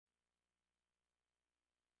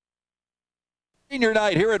Senior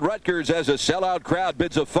night here at Rutgers as a sellout crowd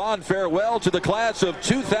bids a fond farewell to the class of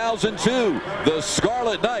 2002. The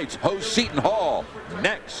Scarlet Knights host Seton Hall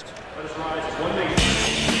next.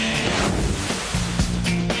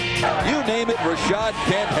 You name it, Rashad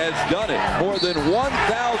Kent has done it. More than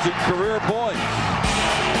 1,000 career points.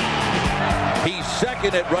 He's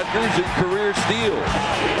second at Rutgers in career steals,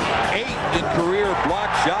 8th in career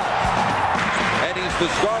block shots. And he's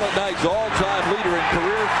the Scarlet Knights' all-time leader in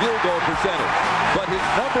career field goal percentage. But his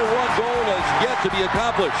 #1 goal has yet to be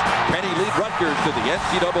accomplished. Can he lead Rutgers to the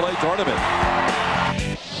NCAA tournament?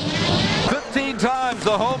 15 times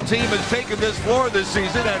the home team has taken this floor this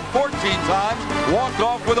season and 14 times walked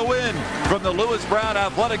off with a win. From the Lewis Brown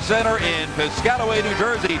Athletic Center in Piscataway, New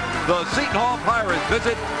Jersey, the Seton Hall Pirates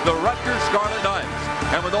visit the Rutgers Scarlet Knights.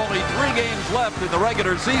 And with only 3 games left in the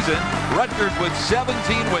regular season, Rutgers with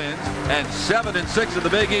 17 wins and 7-6 in the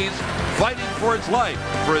Big East, fighting for its life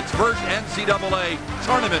for its first NCAA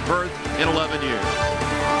tournament berth in 11 years.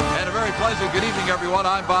 And a very pleasant good evening, everyone.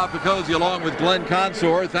 I'm Bob Picozzi along with Glenn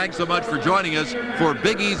Consor. Thanks so much for joining us for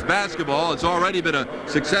Big East basketball. It's already been a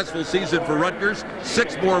successful season for Rutgers.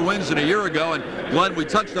 6 more wins than a year ago. And Glenn, we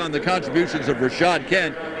touched on the contributions of Rashad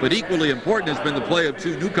Kent, but equally important has been the play of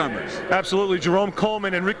 2 newcomers. Absolutely. Jerome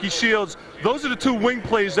Coleman and Ricky Shields. Those are the 2 wing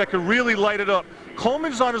plays that could really light it up.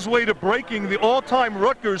 Coleman's on his way to breaking the all-time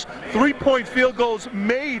Rutgers 3-point field goals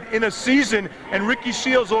made in a season, and Ricky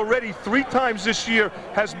Shields already 3 times this year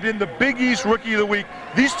has been the Big East Rookie of the Week.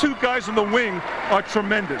 These 2 guys in the wing are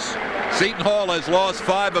tremendous. Seton Hall has lost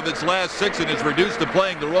 5 of its last 6 and is reduced to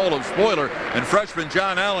playing the role of spoiler, and freshman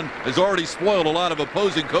John Allen has already spoiled a lot of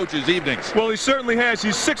opposing coaches' evenings. Well, he certainly has.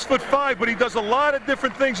 He's 6'5", but he does a lot of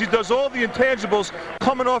different things. He does all the intangibles,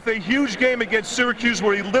 coming off a huge game against Syracuse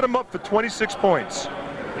where he lit him up for 26 points.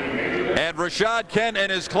 And Rashad Kent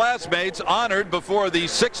and his classmates honored before the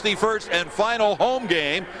 61st and final home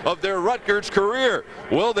game of their Rutgers career.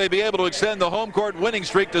 Will they be able to extend the home court winning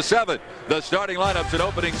streak to 7? The starting lineups and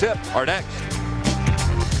opening tip are next.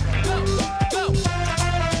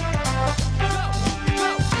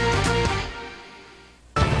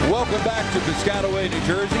 Welcome back to Piscataway, New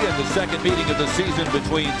Jersey, and the second meeting of the season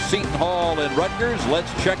between Seton Hall and Rutgers.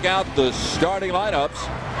 Let's check out the starting lineups.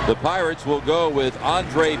 The Pirates will go with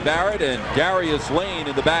Andre Barrett and Darius Lane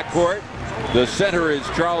in the backcourt. The center is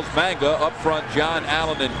Charles Manga. Up front, John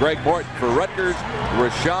Allen and Greg Morton. For Rutgers,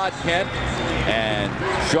 Rashad Kent and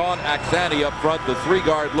Sean Axani up front. The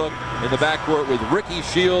 3-guard look in the backcourt with Ricky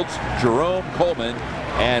Shields, Jerome Coleman,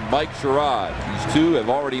 and Mike Sherrod. These 2 have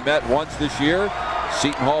already met once this year.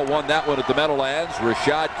 Seton Hall won that one at the Meadowlands.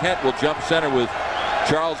 Rashad Kent will jump center with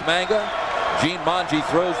Charles Manga. Gene Monge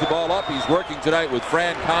throws the ball up. He's working tonight with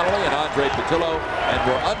Fran Connolly and Andre Patillo. And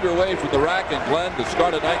we're underway from the rack. And Glenn, the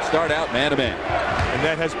Scarlet Knights start out man-to-man. And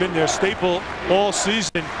that has been their staple all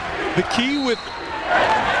season. The key with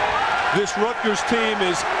this Rutgers team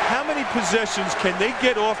is how many possessions can they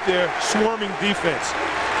get off their swarming defense.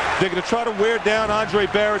 They're going to try to wear down Andre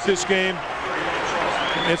Barrett this game.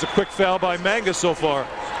 It's a quick foul by Manga so far.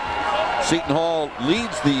 Seton Hall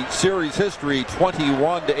leads the series history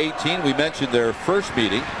 21-18. We mentioned their first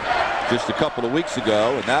meeting just a couple of weeks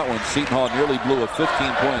ago, and that one Seton Hall nearly blew a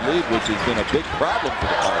 15-point lead, which has been a big problem for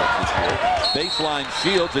the Pirates this year. Baseline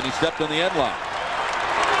Shields, and he stepped on the end line.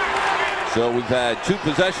 So we've had 2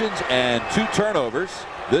 possessions and 2 turnovers.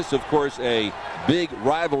 This, of course, a big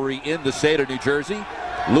rivalry in the state of New Jersey.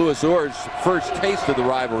 Louis Orr's first taste of the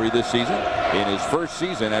rivalry this season in his first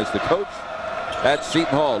season as the coach at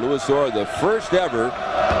Seton Hall. Louis Orr, the first ever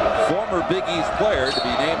former Big East player to be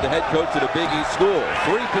named the head coach at a Big East school.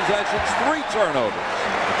 3 possessions, 3 turnovers.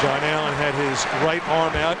 John Allen had his right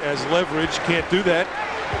arm out as leverage. Can't do that.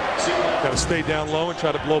 Got to stay down low and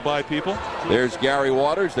try to blow by people. There's Gary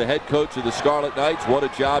Waters, the head coach of the Scarlet Knights. What a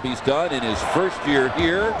job he's done in his first year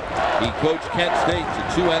here. He coached Kent State to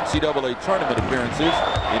 2 NCAA tournament appearances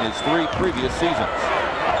in his 3 previous seasons.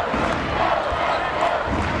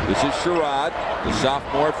 This is Sherrod, the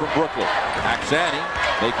sophomore from Brooklyn. Axani,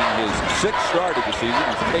 making his 6th start of the season.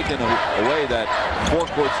 He's taken away that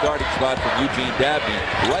 4-court starting spot from Eugene Dabney.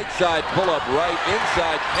 Right side pull-up right,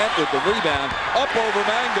 inside Kent with the rebound, up over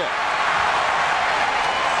Manga.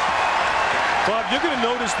 Bob, you're going to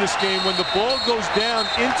notice this game when the ball goes down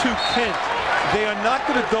into Kent. They are not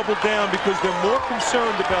going to double down because they're more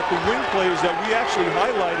concerned about the wing players that we actually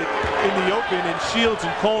highlighted in the open in Shields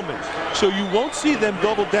and Coleman. So you won't see them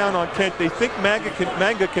double down on Kent. They think Manga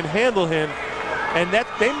can handle him, and that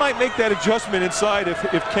they might make that adjustment inside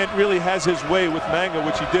if Kent really has his way with Manga,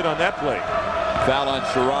 which he did on that play. Foul on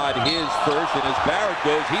Sherrod, his first, and as Barrett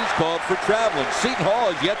goes, he's called for traveling. Seton Hall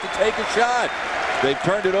has yet to take a shot. They've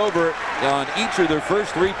turned it over on each of their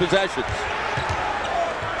first 3 possessions.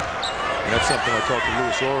 And that's something I talked to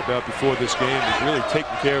Louis Orr about before this game, is really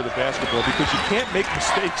taking care of the basketball, because you can't make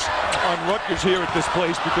mistakes on Rutgers here at this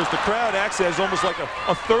place, because the crowd acts as almost like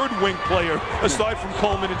a third wing player aside from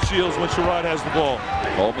Coleman and Shields when Sherrod has the ball.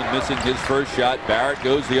 Coleman missing his first shot. Barrett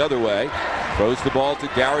goes the other way. Throws the ball to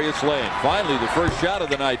Darius Lane. Finally, the first shot of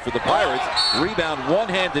the night for the Pirates. Rebound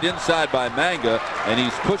one-handed inside by Manga, and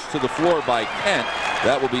he's pushed to the floor by Kent.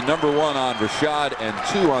 That will be number 1 on Rashad and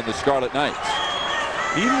 2 on the Scarlet Knights.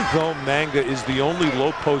 Even though Manga is the only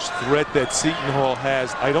low-post threat that Seton Hall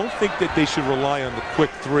has, I don't think that they should rely on the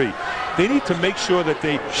quick 3. They need to make sure that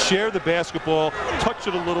they share the basketball, touch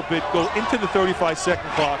it a little bit, go into the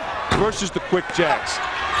 35-second clock versus the quick jacks.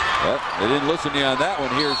 Well, they didn't listen to you on that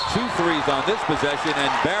one. Here's 2 threes on this possession,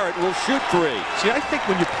 and Barrett will shoot 3. See, I think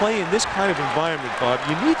when you play in this kind of environment, Bob,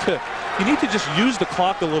 you need to just use the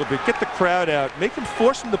clock a little bit, get the crowd out,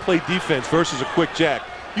 force them to play defense versus a quick jack.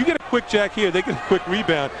 You get a quick jack here, they get a quick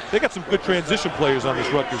rebound. They got some good transition players on this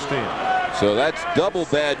Rutgers team. So that's double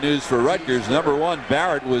bad news for Rutgers. Number 1,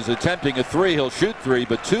 Barrett was attempting a 3. He'll shoot 3,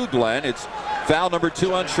 but 2, Glenn, it's foul number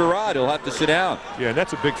 2 on Sherrod. He'll have to sit down. Yeah, and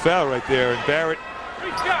that's a big foul right there. And Barrett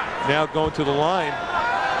now going to the line.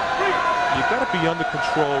 You've got to be under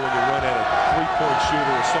control when you run at a 3-point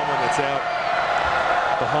shooter or someone that's out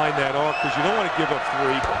behind that arc, because you don't want to give up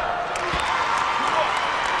 3.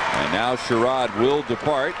 And now Sherrod will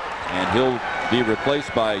depart, and he'll be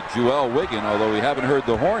replaced by Joel Wiggin, although we haven't heard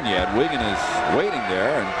the horn yet. Wiggin is waiting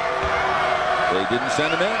there, and they didn't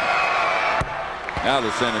send him in. Now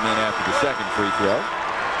they send him in after the second free throw.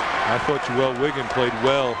 I thought Joel Wiggin played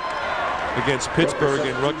well against Pittsburgh,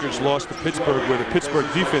 and Rutgers lost to Pittsburgh, where the Pittsburgh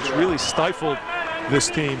defense really stifled this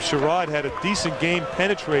team. Sherrod had a decent game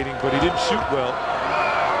penetrating, but he didn't shoot well.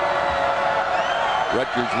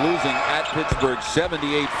 Rutgers losing at Pittsburgh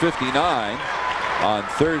 78-59 on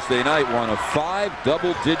Thursday night. One of 5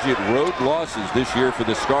 double-digit road losses this year for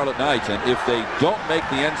the Scarlet Knights, and if they don't make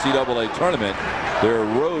the NCAA tournament, their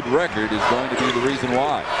road record is going to be the reason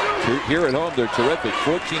why. Here at home, they're terrific,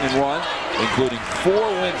 14-1, including 4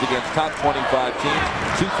 wins against top 25 teams,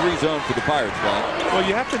 2-3 zone for the Pirates, Glenn. Well,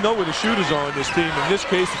 you have to know where the shooters are in this team. In this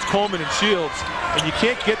case, it's Coleman and Shields, and you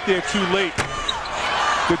can't get there too late.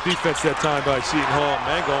 Good defense that time by Seton Hall.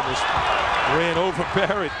 Manga almost ran over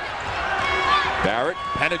Barrett. Barrett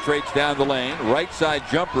penetrates down the lane. Right side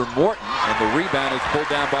jumper, Morton, and the rebound is pulled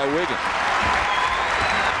down by Wiggin.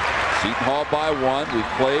 Seton Hall by 1.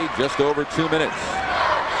 We've played just over 2 minutes.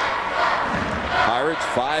 Pirates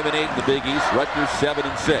 5-8 in the Big East. Rutgers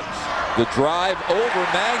 7-6. The drive over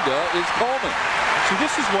Manga is Coleman. See,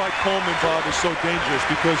 this is why Coleman, Bob, is so dangerous,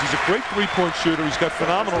 because he's a great 3-point shooter. He's got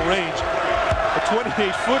phenomenal range. A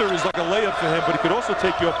 28-footer is like a layup for him, but he could also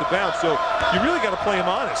take you off the bounce. So you really got to play him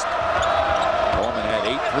honest. Coleman had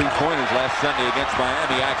 8 3-pointers last Sunday against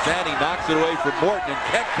Miami. Axani knocks it away from Morton, and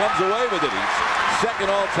Kent comes away with it. He's second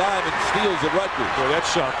all-time in steals at Rutgers. Boy, that's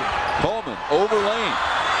shocking. Coleman over Lane.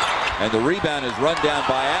 And the rebound is run down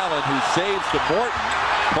by Allen, who saves to Morton.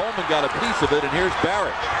 Coleman got a piece of it, and here's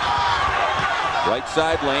Barrett. Right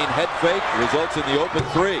side lane, head fake, results in the open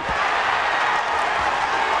 3.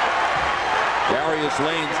 Darius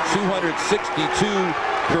Lane's 262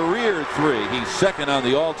 career 3. He's second on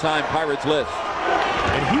the all-time Pirates list.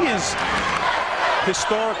 And he is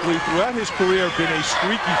historically, throughout his career, been a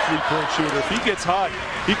streaky 3-point shooter. If he gets hot,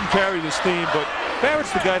 he can carry this team, but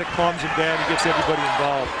Barrett's the guy that calms him down and gets everybody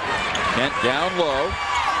involved. Kent down low,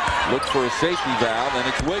 looks for a safety valve, and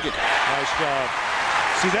it's Wiggin. Nice job.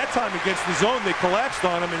 See, that time against the zone, they collapsed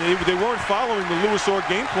on him, and they weren't following the Louis Orr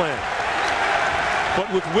game plan. But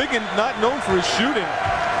with Wiggin not known for his shooting.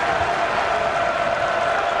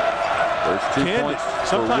 There's 2 points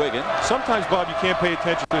for Wiggin. Sometimes, Bob, you can't pay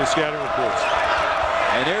attention to the scouting reports.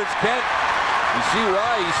 And there's Kent. You see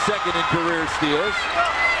why he's second in career steals.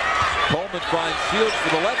 Coleman finds Shields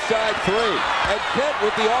for the left side 3. And Kent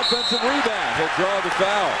with the offensive rebound. He'll draw the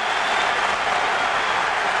foul.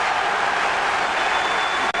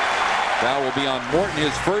 Foul will be on Morton,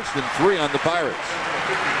 his first, and 3 on the Pirates.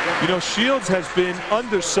 You know, Shields has been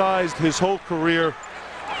undersized his whole career.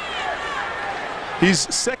 He's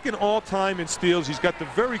second all-time in steals. He's got the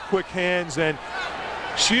very quick hands, and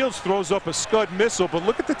Shields throws up a scud missile, but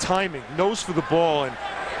look at the timing. Nose for the ball, and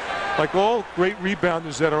like all great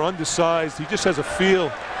rebounders that are undersized, he just has a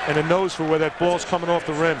feel and a nose for where that ball's coming off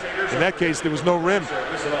the rim. In that case, there was no rim.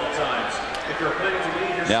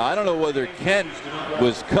 Now, I don't know whether Kent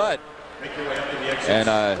was cut, and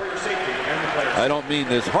I don't mean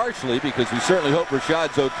this harshly, because we certainly hope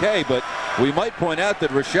Rashad's okay, but We might point out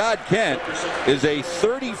that Rashad Kent is a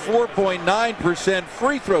 34.9%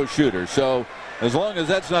 free throw shooter. So as long as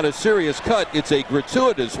that's not a serious cut, it's a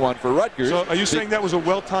gratuitous one for Rutgers. So are you saying that was a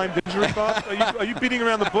well-timed injury, Bob? Are you beating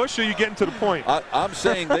around the bush, or are you getting to the point? I'm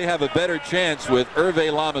saying they have a better chance with Hervé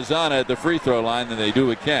Lamazana at the free throw line than they do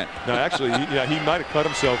with Kent. No, actually, he might have cut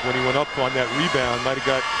himself when he went up on that rebound. Might have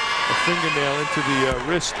got a fingernail into the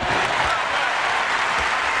wrist.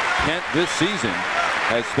 Kent this season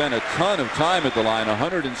has spent a ton of time at the line,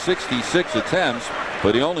 166 attempts,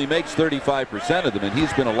 but he only makes 35% of them, and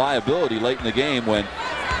he's been a liability late in the game when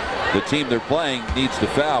the team they're playing needs to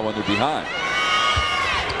foul when they're behind.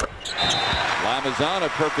 Lamazana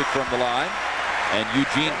perfect from the line, and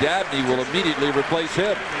Eugene Dabney will immediately replace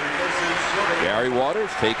him. Gary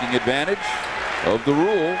Waters taking advantage of the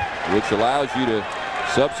rule, which allows you to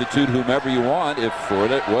substitute whomever you want if, for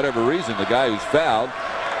whatever reason, the guy who's fouled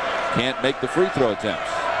can't make the free throw attempts.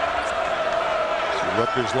 So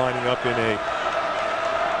Rutgers lining up in a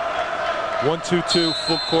 1-2-2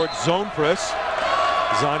 full court zone press.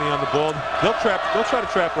 Zani on the ball. They'll try to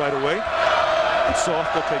trap right away. It's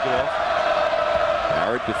soft. They'll take it off.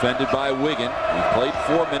 Barrett defended by Wiggin. We've played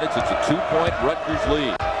 4 minutes. It's a 2-point Rutgers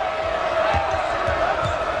lead.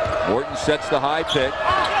 Morton sets the high pick.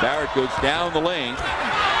 Barrett goes down the lane.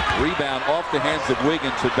 Rebound off the hands of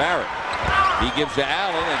Wiggin to Barrett. He gives to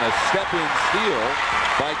Allen, and a step-in steal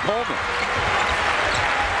by Coleman.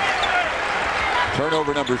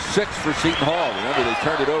 Turnover number 6 for Seton Hall. Remember, they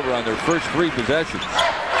turned it over on their first 3 possessions.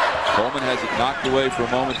 Coleman has it knocked away for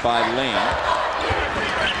a moment by Lane.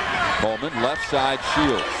 Coleman, left side,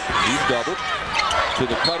 Shields. He's doubled to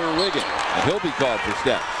the cutter Wiggin, and he'll be called for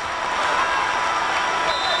steps.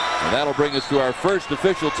 And that'll bring us to our first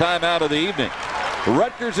official timeout of the evening.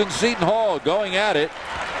 Rutgers and Seton Hall going at it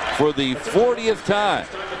for the 40th time,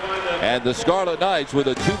 and the Scarlet Knights with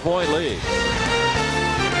a 2-point lead.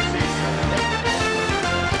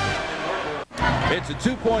 It's a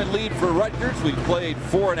 2-point lead for Rutgers. We've played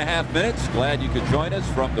 4.5 minutes. Glad you could join us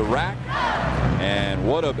from the rack. And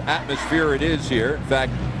what an atmosphere it is here. In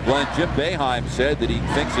fact, Glenn, Jim Boeheim said that he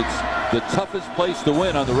thinks it's the toughest place to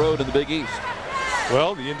win on the road in the Big East.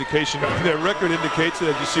 Well, the indication, their record indicates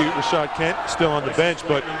that. You see Rashad Kent still on the bench,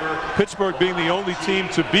 but Pittsburgh being the only team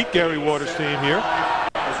to beat Gary Waters' team here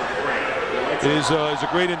is a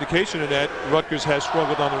great indication of that. Rutgers has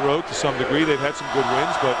struggled on the road to some degree. They've had some good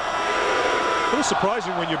wins, but a little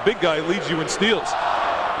surprising when your big guy leads you in steals.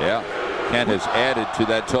 Yeah, Kent has added to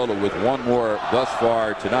that total with 1 more thus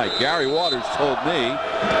far tonight. Gary Waters told me,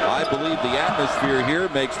 I believe the atmosphere here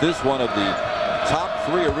makes this one of the top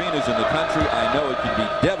 3 arenas in the country. I know it can be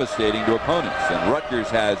devastating to opponents, and Rutgers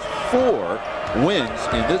has 4 wins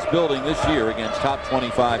in this building this year against top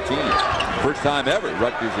 25 teams. First time ever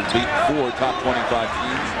Rutgers has beaten 4 top 25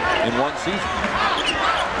 teams in one season.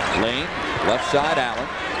 Lane, left side, Allen.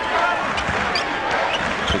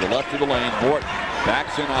 To the left of the lane, Morton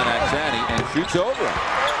backs in on Axani and shoots over him.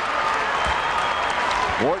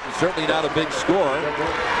 Morton certainly not a big scorer.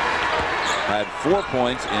 Had 4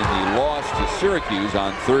 points in the loss to Syracuse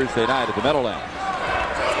on Thursday night at the Meadowlands.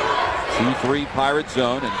 2-3 Pirate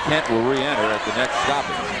zone, and Kent will re-enter at the next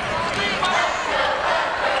stoppage.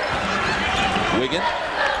 Wiggin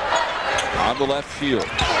on the left shield.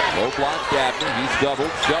 Low block Dabney. He's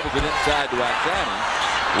doubled. Shovels it inside to Axani.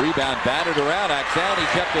 Rebound battered around. Axani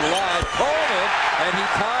kept it alive. Coleman, and he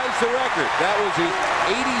ties the record. That was his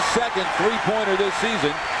 82nd three-pointer this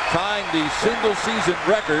season, tying the single-season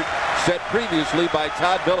record set previously by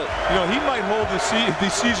Todd Billett. You know, he might hold the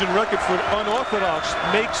season record for unorthodox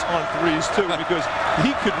makes on threes, too, because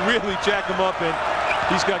he could really jack them up, and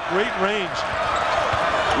he's got great range.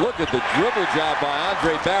 Look at the dribble job by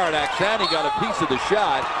Andre Barrett. Axani got a piece of the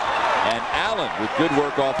shot, and Allen, with good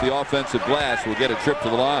work off the offensive glass, will get a trip to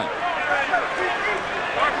the line.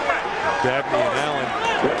 Dabney and Allen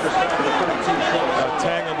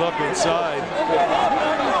tangled up inside.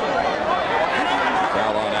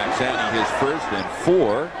 Foul on Axani, his first, and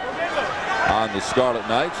 4 on the Scarlet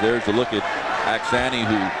Knights. There's a look at Axani,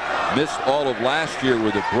 who missed all of last year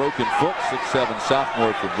with a broken foot. 6'7"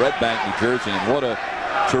 sophomore from Red Bank, New Jersey, and what a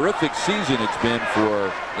terrific season it's been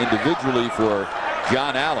for individually for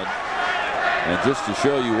John Allen. And just to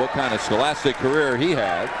show you what kind of scholastic career he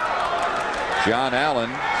had, John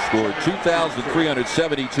Allen scored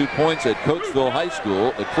 2,372 points at Coatesville High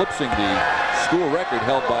School, eclipsing the school record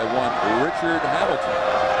held by one Richard Hamilton.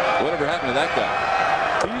 Whatever happened to that guy?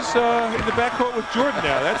 He's in the backcourt with Jordan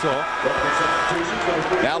now, that's all.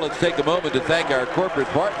 Now let's take a moment to thank our corporate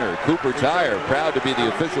partner, Cooper Tire, proud to be the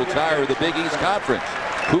official tire of the Big East Conference.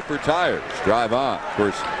 Cooper Tires, drive on. Of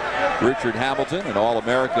course, Richard Hamilton, an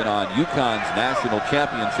All-American on UConn's national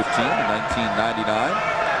championship team in 1999,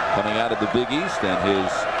 coming out of the Big East, and his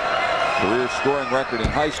career scoring record in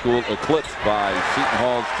high school eclipsed by Seton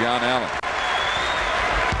Hall's John Allen.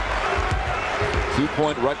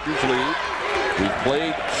 2-point Rutgers lead. We've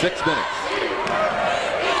played 6 minutes.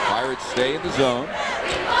 Pirates stay in the zone.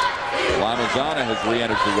 Lamazana has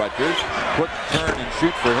re-entered for Rutgers. Quick turn and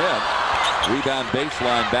shoot for him. Rebound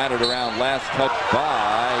baseline batted around, last touch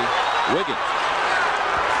by Wiggins.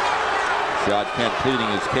 Shot Kent pleading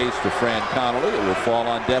his case to Fran Connolly. It will fall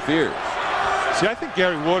on deaf ears. See, I think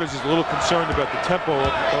Gary Waters is a little concerned about the tempo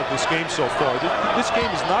of this game so far. This game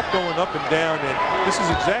is not going up and down, and this is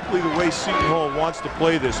exactly the way Seton Hall wants to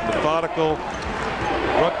play this. Methodical.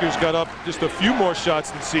 Rutgers got up just a few more shots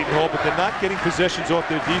than Seton Hall, but they're not getting possessions off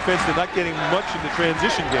their defense. They're not getting much in the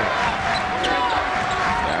transition game.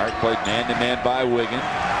 Barrett played man-to-man by Wiggins.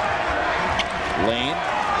 Lane,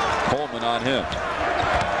 Coleman on him.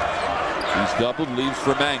 He's doubled, leaves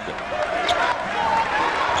for Manga.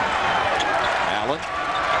 Allen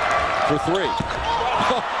for 3.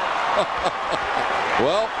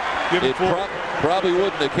 Well, it probably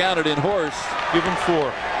wouldn't have counted in Horse. Give him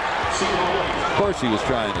 4. Of course he was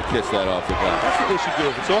trying to kiss that off the glass. That's what they should do.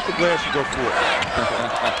 If it's off the glass, you go 4.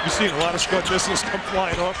 You've seen a lot of Scott missiles come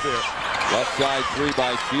flying off there. Left side 3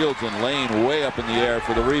 by Shields, and Lane way up in the air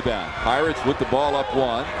for the rebound. Pirates with the ball up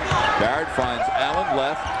 1. Barrett finds Allen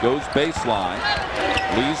left, goes baseline,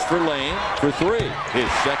 leaves for Lane for 3. His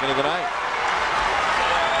second of the night.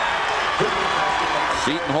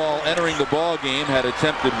 Seton Hall entering the ball game had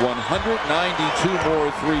attempted 192 more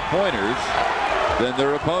 3-pointers than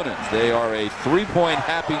their opponents. They are a 3-point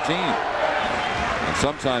happy team. And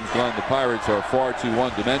sometimes, Glenn, the Pirates are far too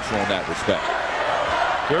one-dimensional in that respect.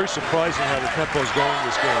 Very surprising how the tempo's going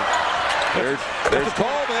this game. There's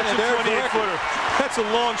Coleman, and there's the record. That's a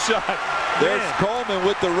long shot. There's Coleman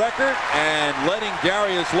with the record and letting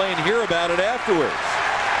Darius Lane hear about it afterwards.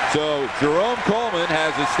 So Jerome Coleman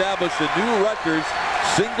has established a new Rutgers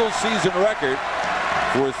single-season record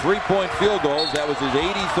for 3-point field goals. That was his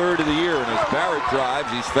 83rd of the year, and as Barrett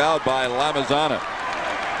drives, he's fouled by Lamazana.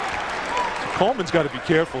 Coleman's got to be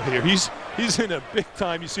careful here. He's in a big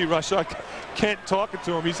time. You see Rashad Kent talking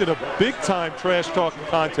to him. He's in a big time trash talking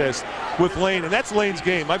contest with Lane, and that's Lane's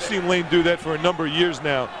game. I've seen Lane do that for a number of years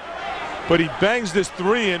now. But he bangs this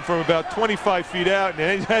 3 in from about 25 feet out,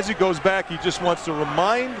 and as he goes back, he just wants to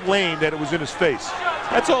remind Lane that it was in his face.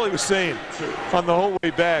 That's all he was saying on the whole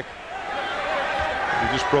way back. He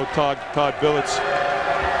just broke Todd Billett's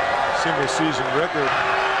single season record.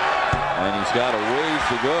 And he's got a ways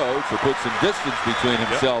to go to put some distance between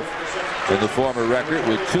himself and the former record,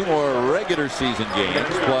 with 2 more regular season games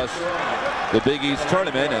plus the Big East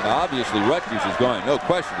tournament. And obviously Rutgers is going, no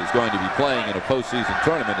question, is going to be playing in a postseason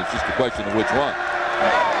tournament. It's just a question of which one.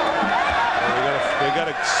 They got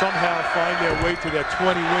to somehow find their way to that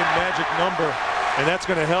 20-win magic number, and that's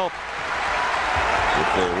going to help. If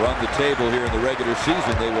they run the table here in the regular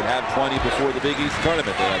season, they would have 20 before the Big East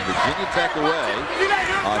tournament. They have Virginia Tech away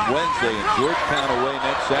on Wednesday and Georgetown away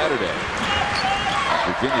next Saturday.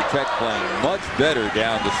 Virginia Tech playing much better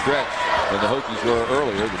down the stretch than the Hokies were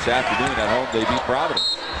earlier. This afternoon at home, they beat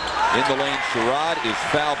Providence. In the lane, Sherrod is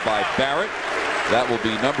fouled by Barrett. That will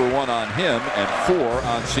be number 1 on him and 4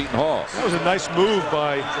 on Seton Hall. That was a nice move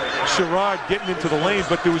by Sherrod getting into the lane,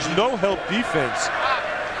 but there was no help defense.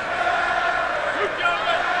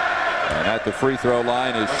 And at the free throw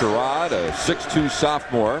line is Sherrod, a 6'2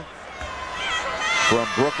 sophomore from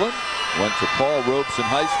Brooklyn. Went to Paul Robeson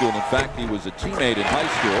High School. In fact, he was a teammate in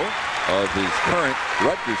high school of his current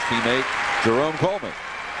Rutgers teammate, Jerome Coleman.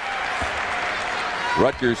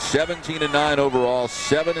 Rutgers 17-9 overall,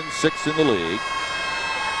 7-6 in the league.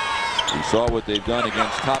 We saw what they've done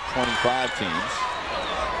against top 25 teams.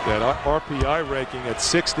 That RPI ranking at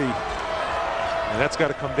 60, and that's got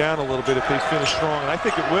to come down a little bit if they finish strong, and I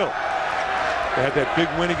think it will. They had that big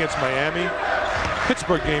win against Miami.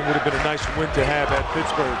 Pittsburgh game would have been a nice win to have at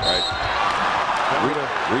Pittsburgh. Right.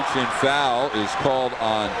 Reach-in foul is called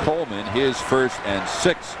on Coleman, his first and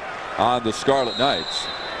 6th on the Scarlet Knights.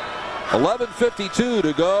 11:52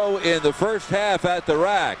 to go in the first half at the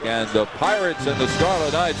rack, and the Pirates and the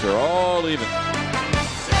Scarlet Knights are all even.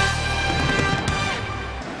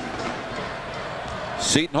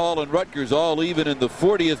 Seton Hall and Rutgers all even in the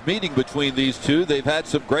 40th meeting between these two. They've had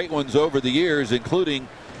some great ones over the years, including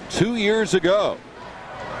 2 years ago.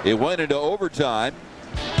 It went into overtime,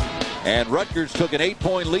 and Rutgers took an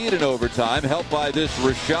 8-point lead in overtime, helped by this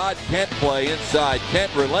Rashad Kent play inside.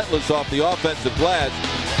 Kent relentless off the offensive glass.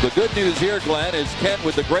 The good news here, Glenn, is Kent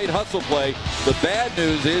with the great hustle play. The bad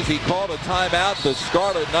news is he called a timeout. The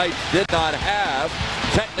Scarlet Knights did not have.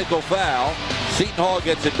 Technical foul. Seton Hall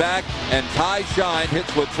gets it back, and Ty Shine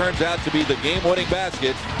hits what turns out to be the game-winning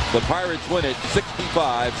basket. The Pirates win it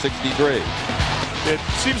 65-63. It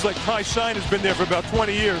seems like Ty Shine has been there for about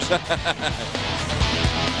 20 years.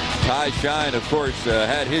 Ty Shine, of course,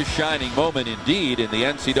 had his shining moment indeed in the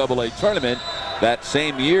NCAA tournament that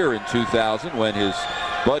same year in 2000 when his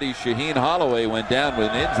buddy Shaheen Holloway went down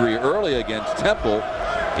with an injury early against Temple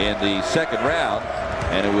in the second round.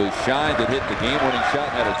 And it was Shine that hit the game-winning shot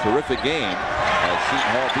and had a terrific game as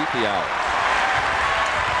Seton Hall beat the Owls.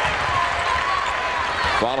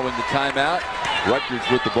 Following the timeout, Rutgers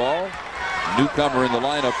with the ball. Newcomer in the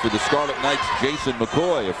lineup for the Scarlet Knights, Jason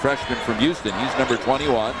McCoy, a freshman from Houston. He's number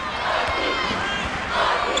 21.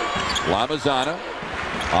 Lamazana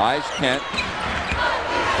eyes Kent.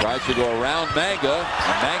 Tries to go around Manga,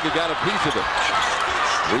 and Manga got a piece of it.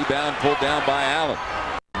 Rebound pulled down by Allen.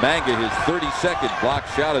 Manga, his 32nd block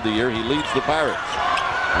shot of the year. He leads the Pirates.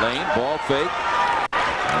 Lane, ball fake,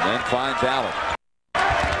 and then finds Allen.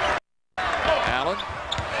 Allen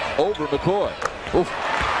over McCoy. Oof.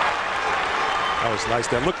 That was nice.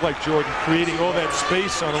 That looked like Jordan creating all that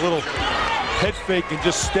space on a little head fake and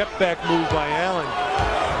just step back move by Allen.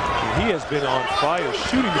 And he has been on fire,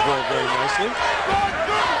 shooting the ball very nicely.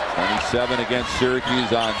 27 against Syracuse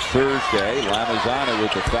on Thursday. Lamazana with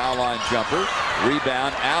the foul line jumper.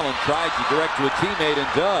 Rebound. Allen tries to direct to a teammate and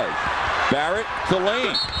does. Barrett to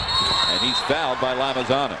Lane. And he's fouled by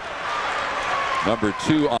Lamazana. Number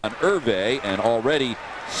 2 on Hervé, and already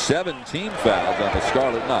 17 fouls on the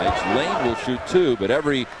Scarlet Knights. Lane will shoot 2, but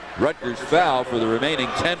every Rutgers foul for the remaining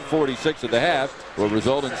 10:46 of the half will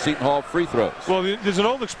result in Seton Hall free throws. Well, there's an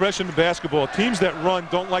old expression in basketball. Teams that run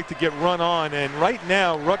don't like to get run on, and right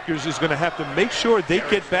now Rutgers is going to have to make sure they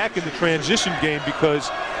get back in the transition game, because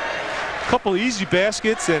a couple easy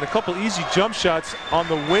baskets and a couple easy jump shots on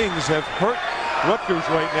the wings have hurt Rutgers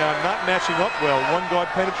right now, not matching up well. One guard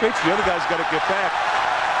penetrates, the other guy's got to get back.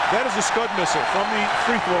 That is a scud missile from the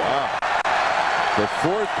free throw. Wow. The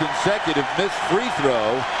 4th consecutive missed free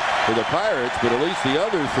throw for the Pirates, but at least the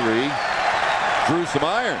other 3 drew some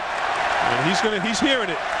iron. And he's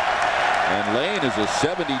hearing it. And Lane is a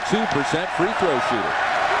 72% free throw shooter.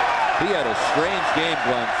 He had a strange game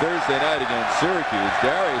on Thursday night against Syracuse.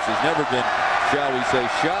 Darius has never been, shall we say,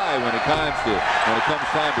 shy when it comes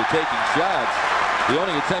time to taking shots. He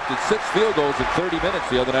only attempted 6 field goals in 30 minutes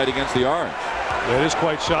the other night against the Orange. That is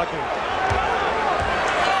quite shocking.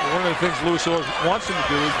 One of the things Lewis wants him to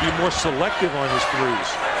do is be more selective on his threes.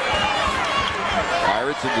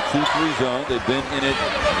 Pirates in the 2-3 zone. They've been in it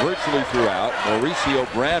virtually throughout. Mauricio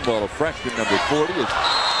Branwell, a freshman, number 40, is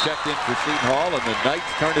checked in for Seton Hall, and the Knights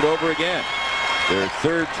turn it over again. Their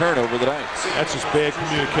 3rd turnover of the night. That's just bad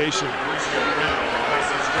communication.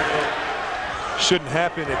 Shouldn't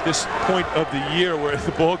happen at this point of the year where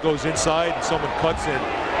the ball goes inside and someone cuts in.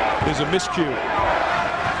 There's a miscue.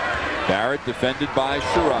 Barrett defended by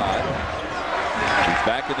Sherrod. He's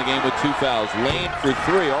back in the game with 2 fouls. Lane for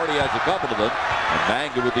 3, already has a couple of them. And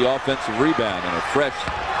Manga with the offensive rebound and a fresh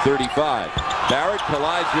 35. Barrett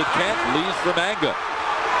collides with Kent, leads for Manga.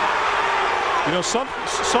 You know,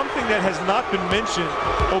 something that has not been mentioned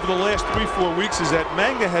over the last 3-4 weeks is that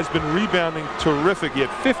Manga has been rebounding terrific. He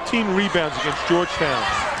had 15 rebounds against Georgetown,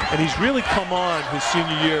 and he's really come on his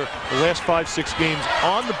senior year, the last 5-6 games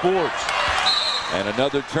on the boards. And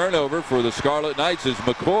another turnover for the Scarlet Knights as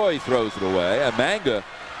McCoy throws it away. And Manga,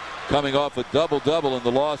 coming off a double-double in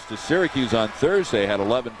the loss to Syracuse on Thursday, had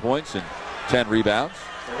 11 points and 10 rebounds.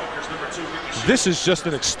 This is just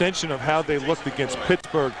an extension of how they looked against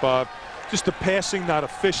Pittsburgh, Bob. Just the passing not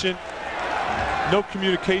efficient, no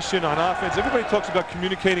communication on offense. Everybody talks about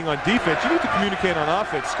communicating on defense. You need to communicate on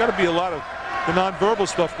offense. It's got to be a lot of the nonverbal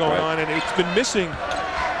stuff going on, and it's been missing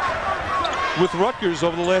with Rutgers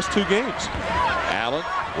over the last 2 games. Allen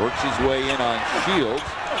works his way in on Shields,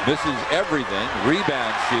 misses everything,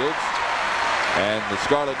 rebound Shields, and the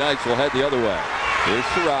Scarlet Knights will head the other way. Here's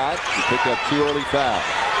Sherrod. He picked up 2 early fouls.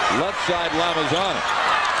 Left side Lamazana.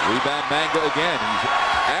 Rebound Manga again. He's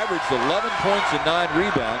averaged 11 points and 9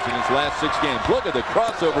 rebounds in his last 6 games. Look at the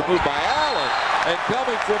crossover move by Allen. And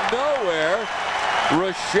coming from nowhere,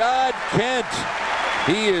 Rashad Kent.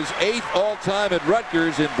 He is 8th all-time at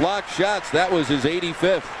Rutgers in block shots. That was his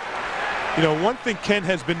 85th. You know, one thing Kent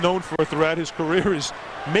has been known for throughout his career is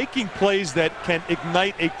making plays that can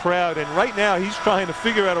ignite a crowd. And right now, he's trying to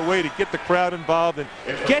figure out a way to get the crowd involved and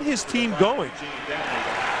get his team going.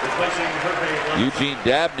 Eugene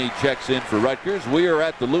Dabney checks in for Rutgers. We are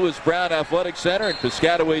at the Lewis Brown Athletic Center in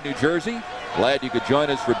Piscataway, New Jersey. Glad you could join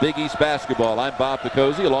us for Big East basketball. I'm Bob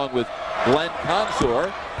Picozzi along with Glenn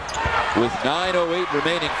Consor. With 9:08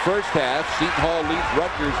 remaining first half, Seton Hall leads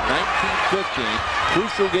Rutgers 19-15.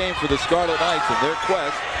 Crucial game for the Scarlet Knights in their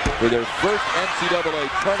quest for their first NCAA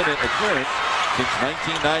tournament appearance since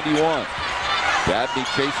 1991. Dabney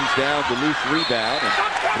chases down the loose rebound and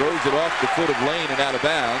throws it off the foot of Lane and out of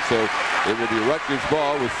bounds. So it will be Rutgers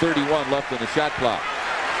ball with 31 left on the shot clock.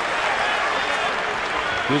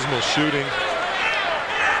 Dismal shooting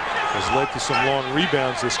has led to some long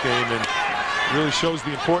rebounds this game, and really shows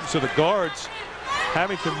the importance of the guards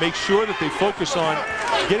having to make sure that they focus on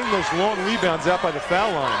getting those long rebounds out by the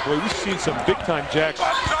foul line. Boy, we've seen some big-time jacks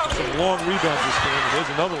with some long rebounds this game, and here's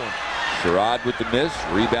another one. Sherrod with the miss.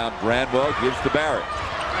 Rebound Branwell gives to Barrett.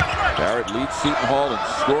 Barrett leads Seton Hall in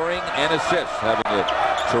scoring and assists, having a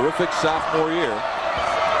terrific sophomore year.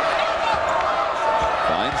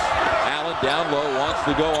 Finds Allen down low, wants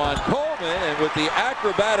to go on Coleman, and with the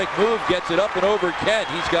acrobatic move gets it up and over Kent.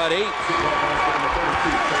 He's got 8.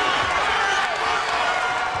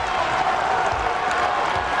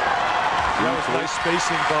 That was nice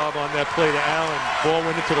spacing, Bob, on that play to Allen. Ball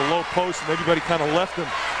went into the low post, and everybody kind of left him.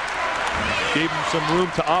 Gave him some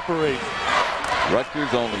room to operate.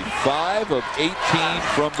 Rutgers only 5 of 18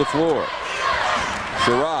 from the floor.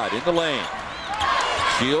 Sherrod in the lane.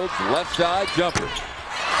 Shields left side jumper.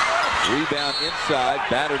 Rebound inside,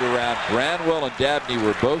 battered around. Branwell and Dabney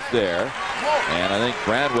were both there. And I think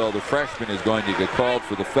Branwell, the freshman, is going to get called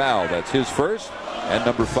for the foul. That's his first, and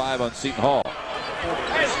number 5 on Seton Hall.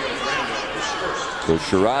 So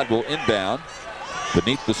Sherrod will inbound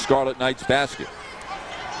beneath the Scarlet Knights basket.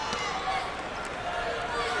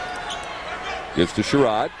 Gives to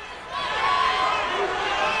Sherrod.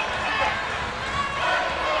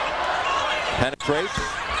 Penetrates.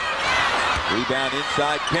 Rebound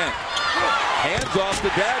inside Kent. Hands off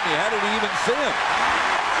to Dabney. How did he even see him?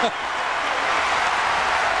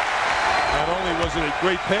 Not only was it a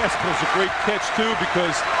great pass, but it was a great catch too,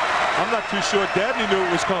 because I'm not too sure Dabney knew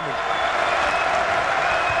it was coming.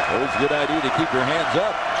 Always a good idea to keep your hands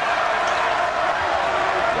up.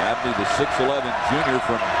 Dabney, the 6'11 junior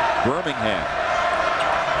from Birmingham.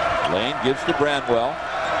 Lane gives to Branwell.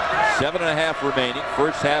 7.5 remaining.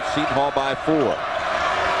 First half, Seton Hall by 4.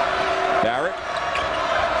 Barrett.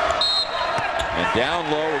 And down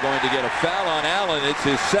low, we're going to get a foul on Allen. It's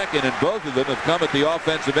his second, and both of them have come at the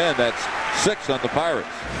offensive end. That's 6 on the Pirates.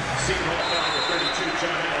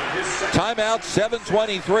 Timeout,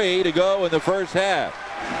 7:23 to go in the first half.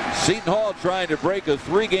 Seton Hall trying to break a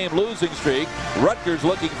 3-game losing streak. Rutgers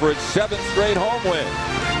looking for its 7th straight home win.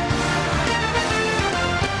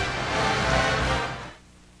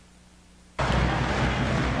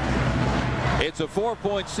 It's a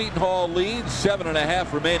 4-point Seton Hall lead,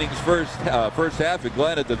 7.5 remaining first half. And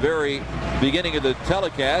Glenn, at the very beginning of the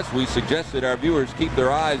telecast, we suggested our viewers keep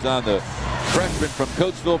their eyes on the freshman from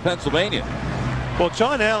Coatesville, Pennsylvania. Well,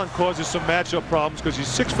 John Allen causes some matchup problems because he's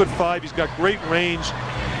 6'5". He's got great range,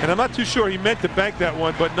 and I'm not too sure he meant to bank that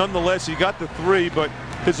one, but nonetheless, he got the 3. But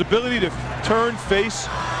his ability to turn, face,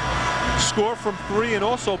 score from 3, and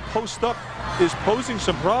also post up is posing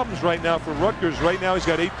some problems right now for Rutgers. Right now, he's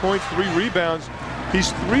got 8 points, 3 rebounds.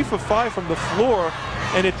 He's 3 for 5 from the floor,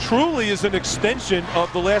 and it truly is an extension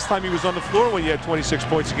of the last time he was on the floor when he had 26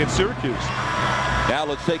 points against Syracuse. Now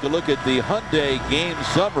let's take a look at the Hyundai game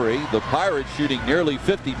summary. The Pirates shooting nearly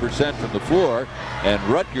 50% from the floor, and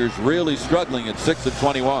Rutgers really struggling at 6 of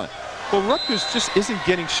 21. Well, Rutgers just isn't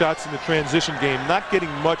getting shots in the transition game, not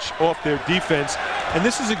getting much off their defense, and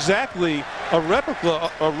this is exactly a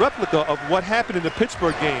replica of what happened in the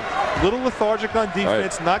Pittsburgh game. A little lethargic on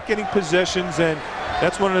defense, right, not getting possessions, and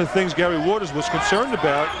that's one of the things Gary Waters was concerned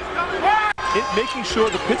about, making sure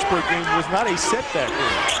the Pittsburgh game was not a setback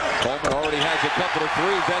game. Coleman already has a couple of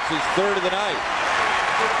threes. That's his 3rd of the night.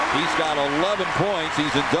 He's got 11 points.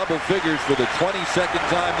 He's in double figures for the 22nd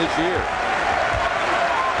time this year.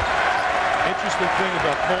 Interesting thing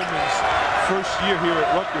about Coleman's first year here at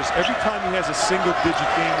Rutgers, every time he has a single-digit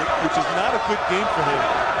game, which is not a good game for him,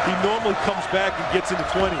 he normally comes back and gets in the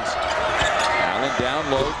 20s. Allen down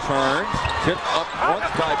low, turns, tipped up once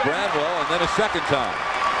by Branwell, and then a second time.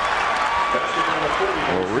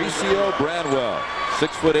 Mauricio Branwell,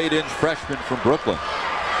 6'8" freshman from Brooklyn.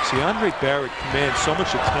 See, Andre Barrett commands so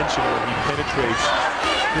much attention when he penetrates.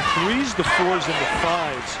 The 3s, the 4s, and the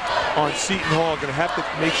 5s on Seton Hall are going to have to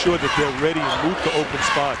make sure that they're ready and move to open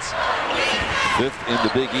spots. 5th in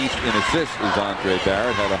the Big East in assists is Andre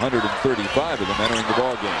Barrett. Had 135 of them entering the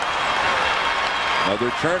ball game. Another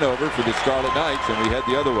turnover for the Scarlet Knights, and we head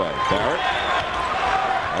the other way. Barrett,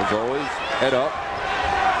 as always, head up.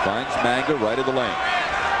 Finds Manga right of the lane.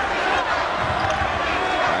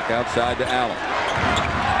 outside to Allen.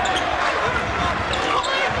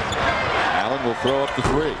 Allen will throw up the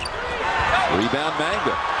three. Rebound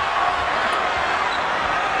Manga.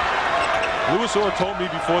 Louis Orr told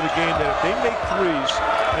me before the game that if they make threes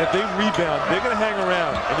and if they rebound, they're going to hang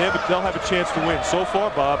around and they'll have a chance to win. So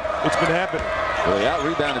far, Bob, it's been happening. Well, he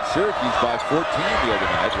out-rebounded Syracuse by 14 the other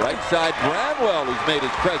night. Right side, Bramwell, who's made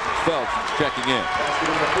his presence felt since checking in.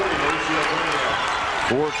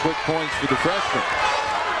 4 quick points for the freshman.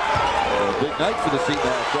 A big night for the Seton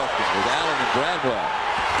Hall freshman with Allen and Bramwell.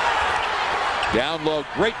 Down low,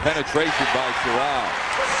 great penetration by Sherrod.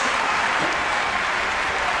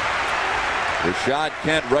 Rashad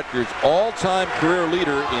Kent, Rutgers' all-time career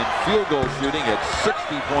leader in field goal shooting at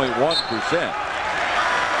 60.1%.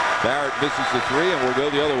 Barrett misses the three, and we'll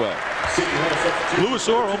go the other way. Louis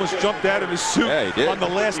Orr almost jumped out of his suit on the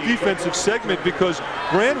last defensive segment because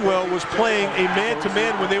Bramwell was playing a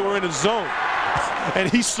man-to-man when they were in a zone.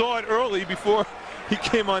 And he saw it early before he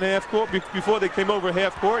came on half court, before they came over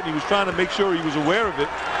half court, and he was trying to make sure he was aware of it.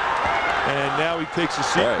 And now he takes a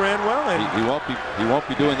seat, Bramwell, and he won't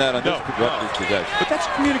be doing that on this Rutgers possession. But that's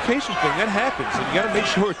a communication thing. That happens, and you got to make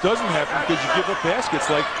sure it doesn't happen because you give up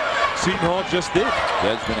baskets like Seton Hall just did.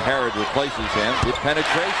 Desmond Harrod replaces him. Good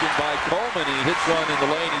penetration by Coleman. He hits one in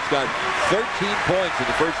the lane. He's got 13 points in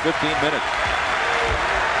the first 15 minutes.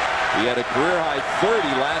 He had a career-high 30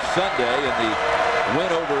 last Sunday in the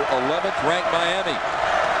win over 11th-ranked Miami.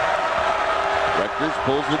 Rutgers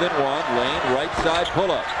pulls within one. Lane, right side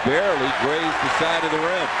pull-up. Barely grazed the side of the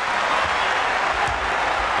rim.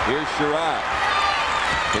 Here's Sherrod.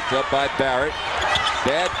 Picked up by Barrett.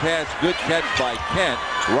 Bad pass, good catch by Kent.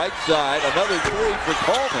 Right side, another three for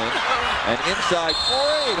Coleman. And inside,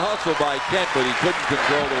 great hustle by Kent, but he couldn't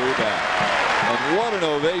control the rebound. And what an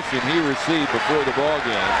ovation he received before the ball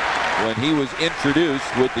game when he was introduced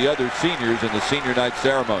with the other seniors in the senior night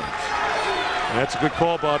ceremonies. And that's a good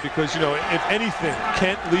call, Bob, because, you know, if anything,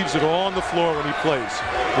 Kent leaves it all on the floor when he plays.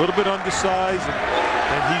 A little bit undersized,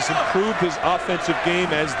 and he's improved his offensive game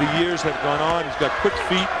as the years have gone on. He's got quick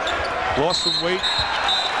feet, lost some weight,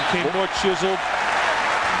 became more chiseled.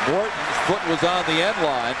 Morton's foot was on the end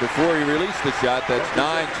line before he released the shot. That's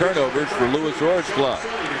 9 turnovers for Louis Orr's club.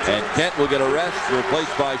 And Kent will get a rest,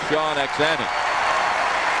 replaced by Sean Exani.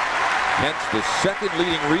 Kent's the second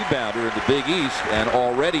leading rebounder in the Big East, and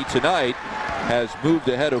already tonight has moved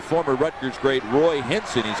ahead of former Rutgers great Roy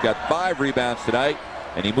Hinson. He's got 5 rebounds tonight,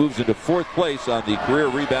 and he moves into 4th place on the career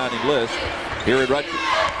rebounding list here at Rutgers.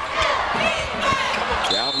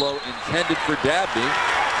 Down low intended for Dabney,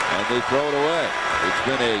 and they throw it away. It's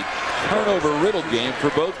been a turnover-riddled game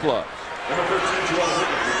for both clubs. It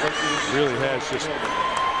really has. Just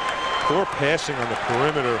poor passing on the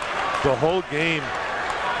perimeter the whole game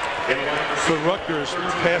for Rutgers.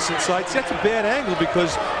 Pass inside. See, that's a bad angle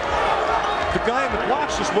because the guy in the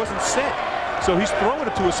blocks just wasn't set. So he's throwing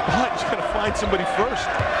it to a spot. He's got to find somebody first.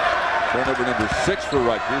 Turnover number 6 for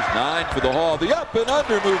Rutgers. 9 for the Hall. The up and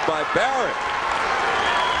under move by Barrett.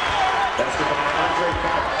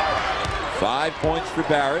 5 points for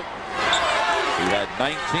Barrett. He had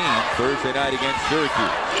 19 Thursday night against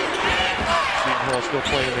Syracuse. Seton Hall still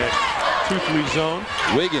playing that 2-3 zone.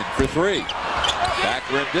 Wiggin for 3. Back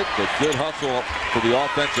rimmed it, but good hustle for the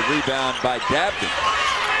offensive rebound by Dabney.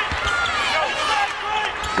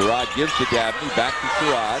 Sherrod gives to Dabney, back to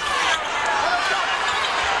Sherrod.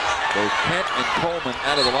 Both Kent and Coleman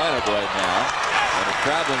out of the lineup right now, and a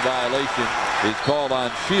traveling violation is called on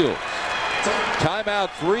Shields. Timeout,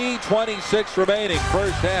 3:26 remaining,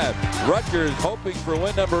 first half. Rutgers hoping for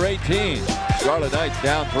win number 18. Scarlet Knights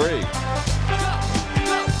down 3.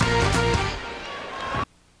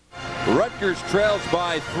 Rutgers trails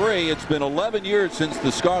by 3. It's been 11 years since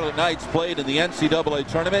the Scarlet Knights played in the NCAA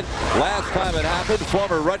tournament. Last time it happened,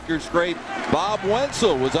 former Rutgers great Bob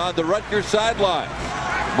Wenzel was on the Rutgers sideline,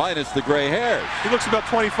 minus the gray hairs. He looks about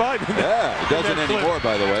 25. Yeah, he doesn't anymore,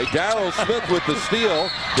 by the way. Darrell Smith with the steal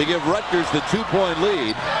to give Rutgers the 2-point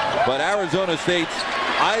lead, but Arizona State's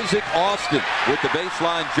Isaac Austin with the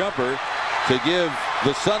baseline jumper to give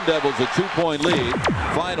the Sun Devils a 2-point lead.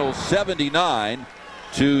 Final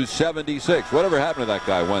 79-76. Whatever happened to that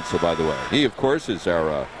guy Wenzel, by the way? He, of course, is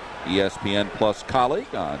our ESPN Plus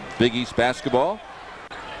colleague on Big East basketball.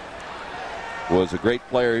 Was a great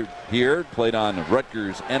player here, played on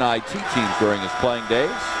Rutgers NIT teams during his playing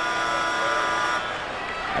days,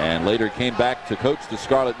 and later came back to coach the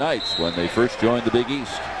Scarlet Knights when they first joined the Big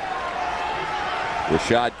East.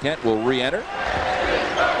 Rashad Kent will re-enter.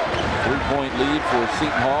 3-point lead for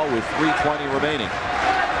Seton Hall with 3:20 remaining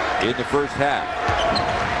in the first half.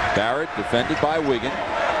 Barrett defended by Wiggin.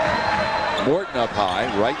 Morton up high,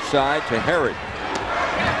 right side to Herod.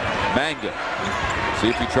 Manga. See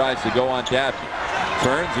if he tries to go on Dabney.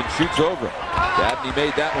 Turns and shoots over him. Dabney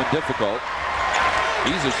made that one difficult.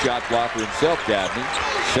 He's a shot blocker himself, Dabney.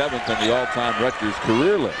 7th on the all-time Rutgers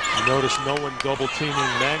career list. You notice no one double-teaming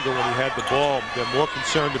Manga when he had the ball. They're more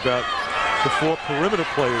concerned about the 4 perimeter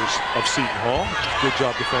players of Seton Hall. Good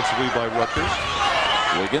job defensively by Rutgers.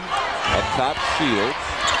 Wiggin up top, Shields.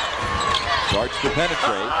 Starts to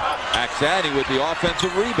penetrate. Axani with the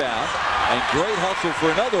offensive rebound. And great hustle for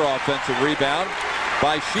another offensive rebound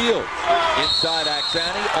by Shields. Inside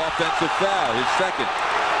Axani, offensive foul, his second.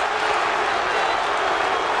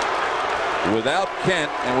 Without Kent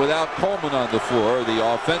and without Coleman on the floor, the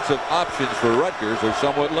offensive options for Rutgers are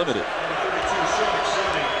somewhat limited.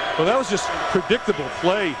 Well, that was just predictable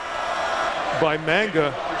play by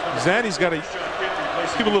Manga. Zanni's got to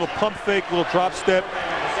give a little pump fake, a little drop step.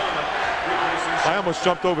 I almost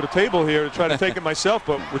jumped over the table here to try to take it myself,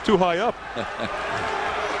 but we're too high up.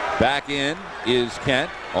 Back in is Kent.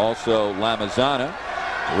 Also Lamazana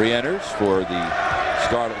re-enters for the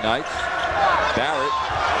Scarlet Knights. Barrett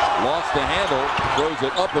lost the handle, throws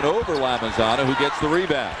it up and over Lamazana, who gets the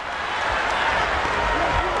rebound.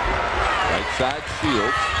 Right side,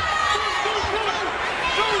 Shields.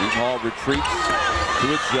 Seton Hall retreats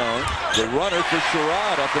to its zone. The runner for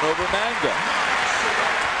Sherrod up and over Manga.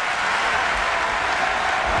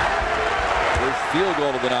 First field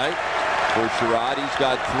goal of the night for Sherrod. He's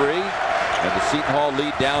got 3, and the Seton Hall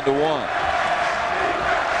lead down to 1.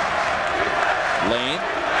 Lane.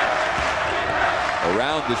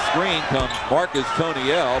 Around the screen comes Marcus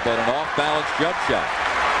Toney-El, but an off-balance jump shot.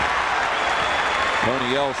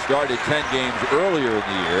 Toney-El started 10 games earlier in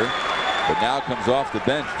the year, but now comes off the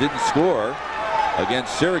bench. Didn't score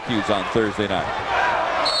against Syracuse on Thursday night.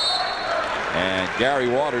 And Gary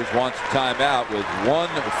Waters wants a timeout with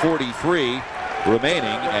 1:43 remaining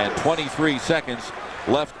and 23 seconds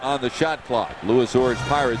left on the shot clock. Louis Orr's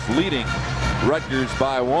Pirates leading Rutgers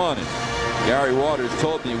by 1. Gary Waters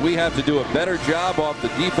told me, we have to do a better job off the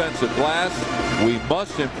defensive glass. We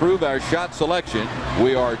must improve our shot selection.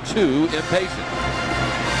 We are too impatient.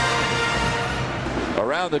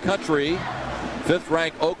 Around the country,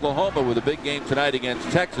 5th-ranked Oklahoma with a big game tonight against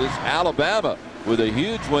Texas. Alabama with a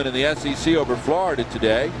huge win in the SEC over Florida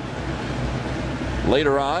today.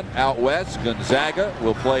 Later on, out west, Gonzaga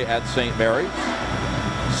will play at St. Mary's.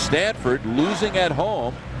 Stanford losing at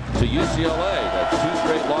home to UCLA. That's 2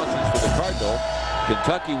 straight losses for the Cardinal.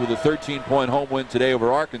 Kentucky with a 13-point home win today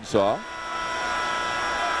over Arkansas.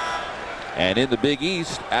 And in the Big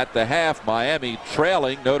East at the half, Miami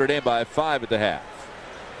trailing Notre Dame by 5 at the half.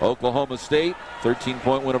 Oklahoma State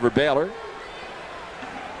 13-point win over Baylor.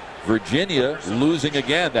 Virginia losing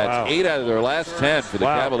again. That's 8 out of their last 10 for the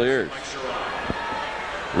Cavaliers.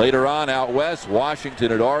 Later on out west,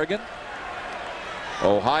 Washington at Oregon.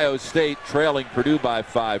 Ohio State trailing Purdue by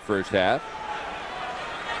 5 first half.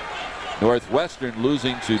 Northwestern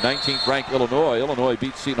losing to 19th-ranked Illinois. Illinois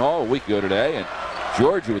beat Seton Hall a week ago today. And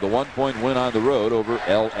Georgia with a 1-point win on the road over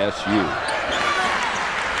LSU.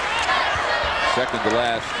 Second to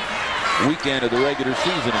last weekend of the regular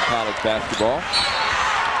season in college basketball.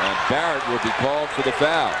 And Barrett will be called for the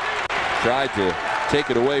foul. Tried to take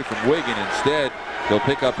it away from Wiggin. Instead, he'll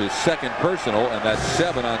pick up his second personal, and that's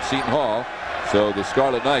 7 on Seton Hall. So the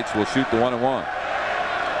Scarlet Knights will shoot the 1-and-1.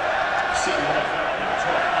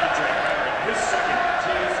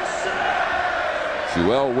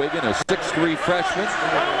 Joel Wiggin, a 6'3" freshman,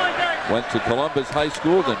 went to Columbus High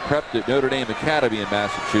School, then prepped at Notre Dame Academy in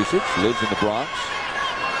Massachusetts, lives in the Bronx.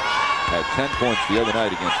 Had 10 points the other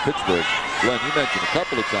night against Pittsburgh. Glenn, you mentioned a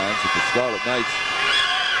couple of times that the Scarlet Knights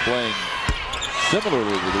playing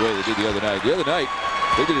similarly to the way they did the other night. The other night,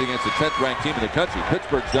 they did it against the 10th-ranked team in the country.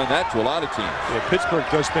 Pittsburgh's done that to a lot of teams. Yeah, Pittsburgh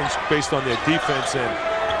does things based on their defense, and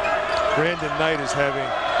Brandon Knight is having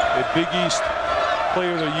a Big East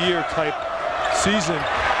Player of the Year type season.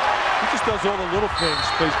 He just does all the little things,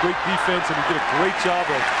 plays great defense, and he did a great job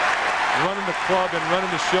of running the club and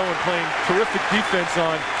running the show and playing terrific defense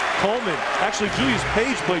on Coleman. Actually, Julius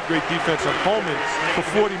Page played great defense on Coleman for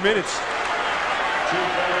 40 minutes.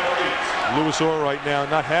 Louis Orr right now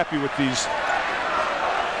not happy with these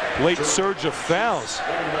late surge of fouls.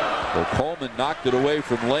 Well, Coleman knocked it away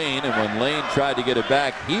from Lane, and when Lane tried to get it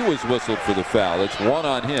back, he was whistled for the foul. That's 1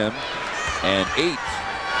 on him and 8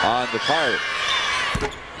 on the Pirates.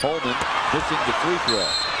 Coleman missing the free throw.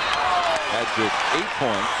 Had just 8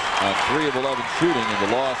 points on 3 of 11 shooting in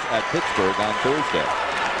the loss at Pittsburgh on Thursday.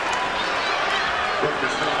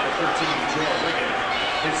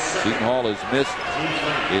 Seton Hall has missed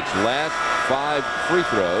its last 5 free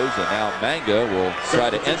throws, and now Manga will try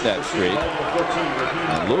to end that streak.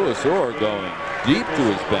 And Louis Orr going deep to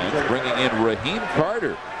his bench, bringing in Raheem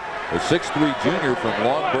Carter, a 6'3" junior from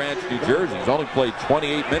Long Branch, New Jersey. He's only played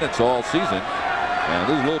 28 minutes all season, and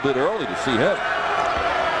this is a little bit early to see him.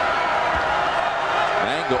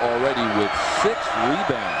 Manga already with 6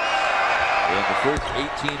 rebounds in the first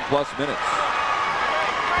 18-plus minutes.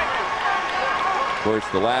 Of course,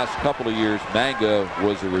 the last couple of years, Manga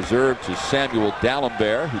was a reserve to Samuel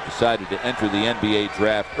Dalembert, who decided to enter the NBA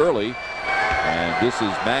draft early. And this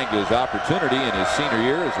is Manga's opportunity in his senior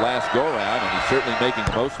year, his last go-around, and he's certainly making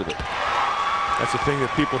the most of it. That's the thing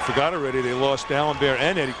that people forgot already. They lost Dalembert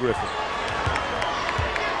and Eddie Griffin.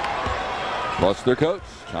 Plus their coach,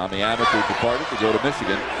 Tommy Amaker, departed to go to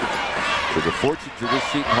Michigan. So the fortunes of this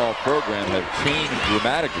Seton Hall program have changed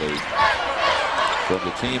dramatically from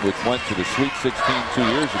the team which went to the Sweet 16 2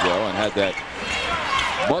 years ago and had that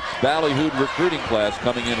much ballyhooed recruiting class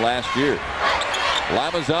coming in last year.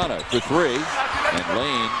 Lamazana for 3, and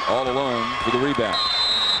Lane all alone for the rebound.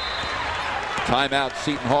 Timeout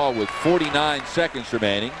Seton Hall with 49 seconds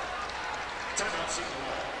remaining.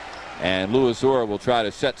 And Louis Orr will try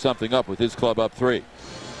to set something up with his club up 3.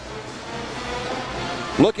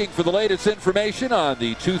 Looking for the latest information on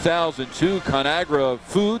the 2002 Conagra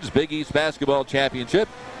Foods Big East Basketball Championship?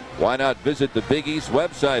 Why not visit the Big East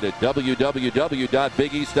website at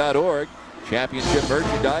www.bigeast.org. Championship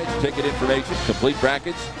merchandise, ticket information, complete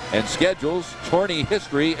brackets and schedules, tourney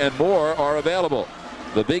history, and more are available.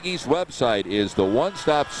 The Big East website is the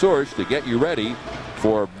one-stop source to get you ready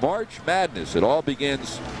for March Madness. It all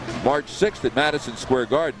begins March 6th at Madison Square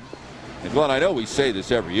Garden. And Glenn, I know we say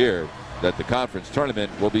this every year, that the conference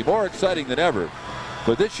tournament will be more exciting than ever.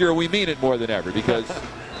 But this year we mean it more than ever, because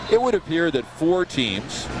it would appear that 4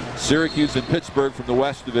 teams, Syracuse and Pittsburgh from the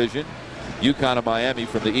West Division, UConn and Miami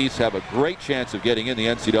from the East, have a great chance of getting in the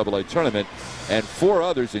NCAA tournament, and 4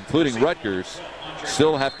 others, including Rutgers,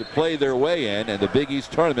 still have to play their way in, and the Big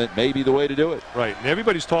East tournament may be the way to do it. Right, and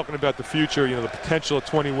everybody's talking about the future, the potential of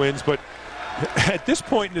 20 wins, but at this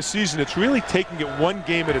point in the season, it's really taking it one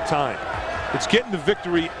game at a time. It's getting the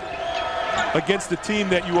victory against the team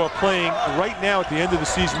that you are playing right now at the end of the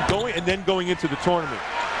season, and then going into the tournament.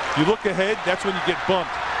 You look ahead, that's when you get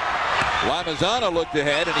bumped. Lamazana looked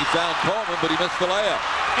ahead and he found Coleman, but he missed the layup.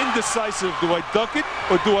 Indecisive. Do I dunk it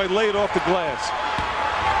or do I lay it off the glass?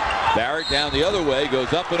 Barrett down the other way,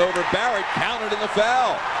 goes up and over Barrett, counted in the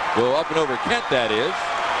foul. Go up and over Kent, that is.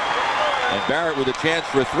 And Barrett with a chance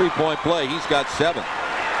for a 3-point play. He's got 7.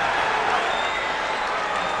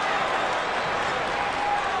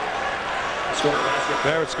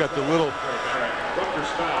 Barrett's got the little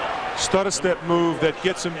stutter step move that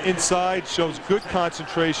gets him inside, shows good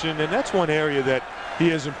concentration, and that's one area that he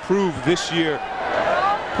has improved this year,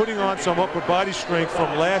 putting on some upper body strength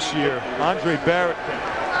from last year. Andre Barrett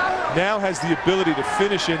now has the ability to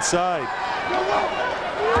finish inside.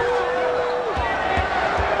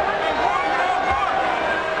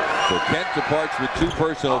 So Kent departs with 2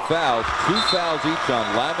 personal fouls, 2 fouls each on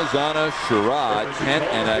Lamazana, Sherrod, Kent,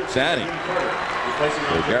 and Aksani.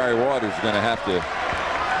 So Gary Waters is going to have to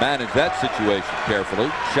manage that situation carefully.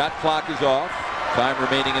 Shot clock is off. Time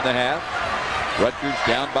remaining in the half. Rutgers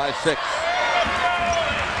down by 6.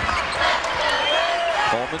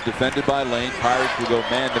 Coleman defended by Lane. Pirates will go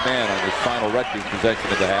man-to-man on this final Rutgers possession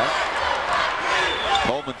of the half.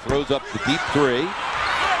 Coleman throws up the deep 3.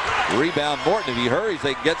 Rebound Morton. If he hurries,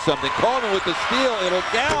 they can get something. Coleman with the steal. It'll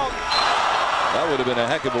count. That would have been a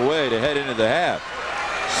heck of a way to head into the half.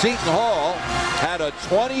 Seton Hall had a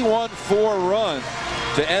 21-4 run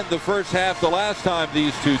to end the first half the last time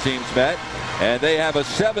these two teams met, and they have a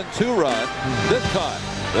 7-2 run this time.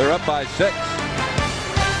 They're up by 6.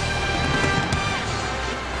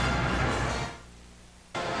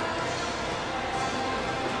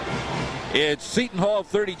 It's Seton Hall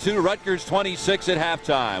 32, Rutgers 26 at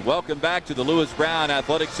halftime. Welcome back to the Lewis Brown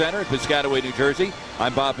Athletic Center in Piscataway, New Jersey.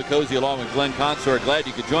 I'm Bob Picozzi along with Glenn Consor. Glad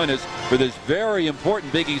you could join us for this very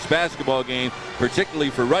important Big East basketball game, particularly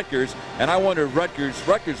for Rutgers. And I wonder if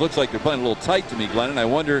Rutgers looks like they're playing a little tight to me, Glenn, and I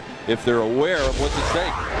wonder if they're aware of what's at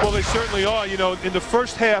stake. Well, they certainly are. In the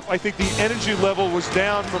first half, I think the energy level was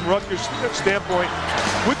down from Rutgers' standpoint.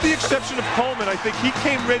 With the exception of Coleman, I think he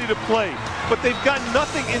came ready to play. But they've got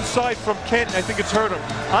nothing inside from Kent, and I think it's hurt him.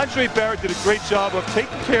 Andre Barrett did a great job of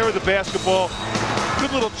taking care of the basketball.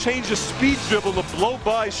 Good little change of speed dribble to blow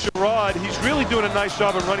by Sherrod. He's really doing a nice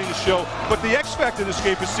job of running the show. But the X factor of this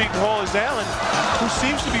game for Seton Hall is Allen, who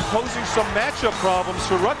seems to be posing some matchup problems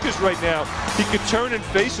for Rutgers right now. He could turn and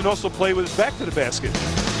face and also play with his back to the basket.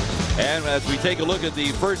 And as we take a look at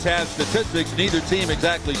the first half statistics, neither team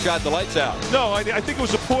exactly shot the lights out. No, I think it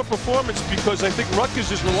was a poor performance because I think Rutgers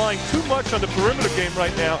is relying too much on the perimeter game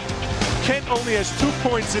right now. Kent only has 2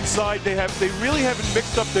 points inside. They really haven't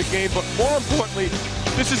mixed up their game, but more importantly,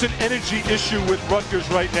 this is an energy issue with Rutgers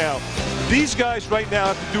right now. These guys right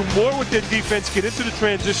now have to do more with their defense, get into the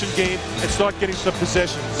transition game, and start getting some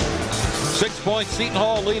possessions. 6 point Seton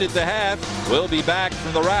Hall lead at the half. We'll be back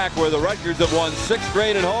from the rack where the Rutgers have won 6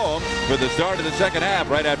 straight at home for the start of the second half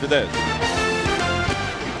right after this.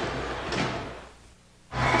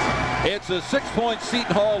 It's a 6 point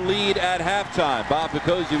Seton Hall lead at halftime. Bob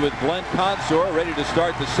Picozzi with Glenn Consor ready to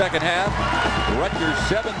start the second half. Rutgers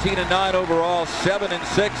 17-9 overall,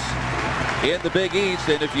 7-6 in the Big East,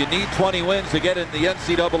 and if you need 20 wins to get in the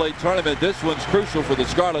NCAA tournament, this one's crucial for the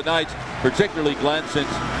Scarlet Knights, particularly Glenn, since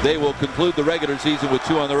they will conclude the regular season with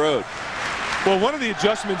 2 on the road. Well, one of the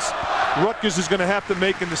adjustments Rutgers is going to have to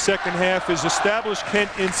make in the second half is establish Kent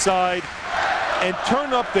inside and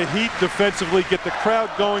turn up the heat defensively, get the crowd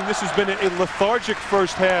going. This has been a lethargic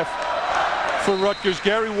first half for Rutgers.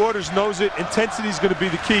 Gary Waters knows it. Intensity is going to be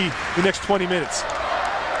the key the next 20 minutes.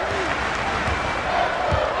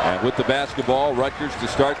 And with the basketball, Rutgers to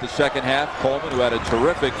start the second half. Coleman, who had a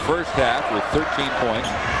terrific first half with 13 points.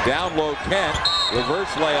 Down low, Kent. Reverse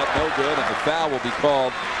layup, no good, and the foul will be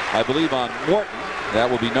called, I believe, on Morton. That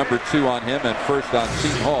will be number 2 on him and first on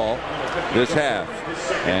Seton Hall this half.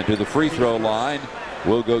 And to the free throw line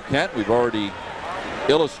will go Kent. We've already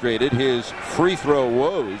illustrated his free throw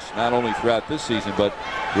woes, not only throughout this season, but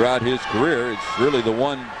throughout his career. It's really the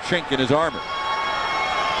one chink in his armor.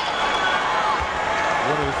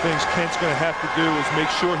 One of the things Kent's going to have to do is make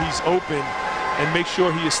sure he's open and make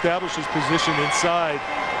sure he establishes position inside.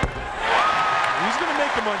 He's going to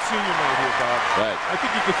make him on senior night here, Bob. Right. I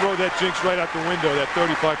think you can throw that jinx right out the window, that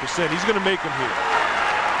 35%. He's going to make him here.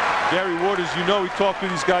 Gary Waters, you know, he talked to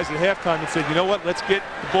these guys at halftime and said, you know what, let's get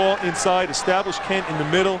the ball inside, establish Kent in the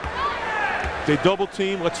middle. They double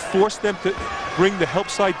team. Let's force them to bring the help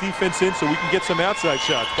side defense in so we can get some outside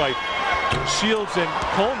shots by Shields and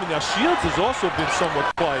Coleman. Now, Shields has also been somewhat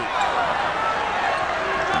quiet.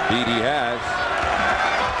 Indeed he has.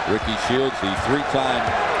 Ricky Shields, the 3-time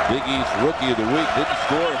Big East Rookie of the Week, didn't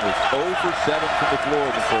score and was 0 for 7 from the floor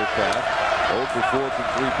in the first half. 0 for 4 from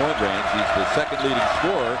three-point range. He's the second leading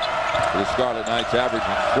scorer for the Scarlet Knights,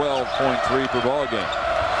 averaging 12.3 per ball game.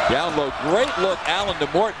 Down low, great look, Allen to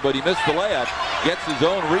Morton, but he missed the layup. Gets his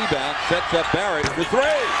own rebound, sets up Barrett for 3.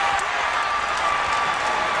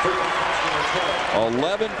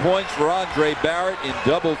 11 points for Andre Barrett in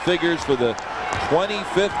double figures for the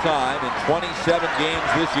 25th time in 27 games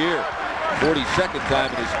this year. 42nd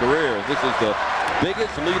time in his career. And this is the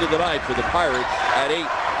biggest lead of the night for the Pirates at 8.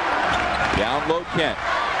 Down low, Kent.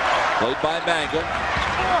 Played by Manga.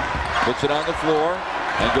 Puts it on the floor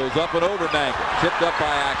and goes up and over Manga. Tipped up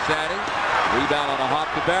by Axani. Rebound on a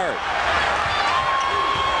hop to Barrett.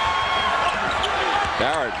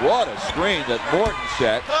 Barrett, what a screen that Morton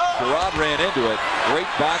set. Sherrod ran into it. Great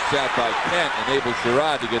box out by Kent, enables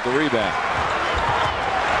Sherrod to get the rebound.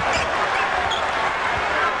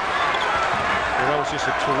 Well, that was just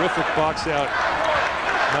a terrific box out,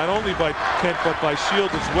 not only by Kent, but by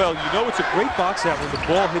Shields as well. You know it's a great box out when the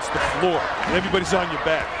ball hits the floor and everybody's on your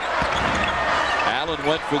back. Allen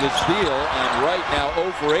went for the steal, and Wright now 0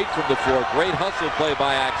 for 8 from the floor. Great hustle play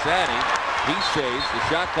by Axani. He saves. The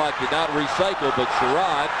shot clock did not recycle, but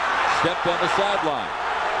Sherrod stepped on the sideline.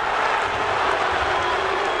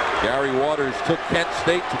 Gary Waters took Kent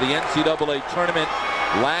State to the NCAA tournament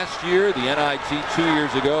last year, the NIT 2 years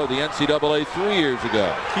ago, the NCAA 3 years ago.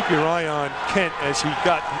 Keep your eye on Kent as he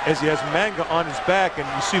has Manga on his back, and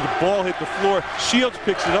you see the ball hit the floor. Shields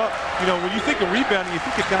picks it up. You know, when you think of rebounding, you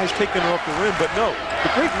think the guy's taking it off the rim, but no. The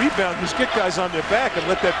great rebound is get guys on their back and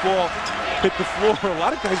let that ball hit the floor. A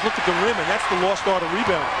lot of guys look at the rim, and that's the lost art of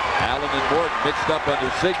rebound. Allen and Morton mixed up under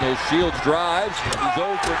signals. Shields drives. He's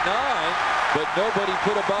 0 for 9, but nobody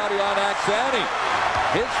put a body on Axani.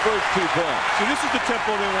 His first 2 points. So this is the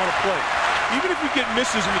tempo they want to play. Even if you get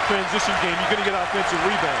misses in the transition game, you're going to get offensive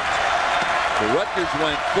rebounds. The Rutgers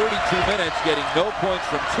went 32 minutes getting no points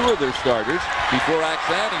from 2 of their starters before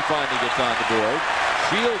Axani finally gets on the board.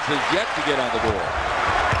 Shields has yet to get on the board.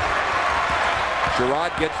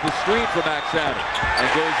 Sherrod gets the screen from Axani and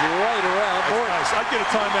goes right around Morton. Nice. I'd get a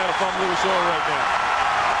timeout if I'm Louis Orr right now.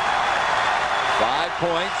 5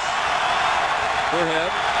 points for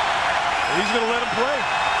him. And he's going to let him play.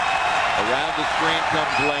 Around the screen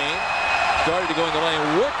comes Lane. Started to go in the lane.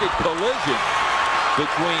 Wicked collision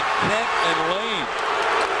between Kent and Lane.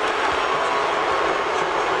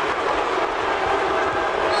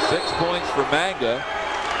 6 points for Manga.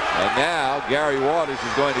 And now Gary Waters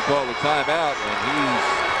is going to call the timeout, and he's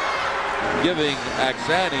giving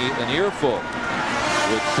Axani an earful.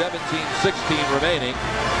 with 17-16 remaining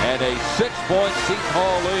and a 6-point Seton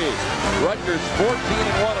Hall lead. Rutgers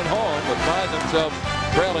 14-1 at home, but find themselves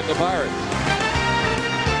trailing the Pirates.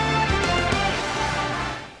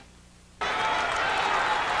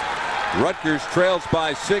 Rutgers trails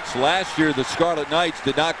by 6. Last year, the Scarlet Knights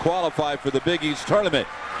did not qualify for the Big East tournament.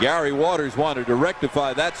 Gary Waters wanted to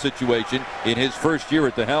rectify that situation in his first year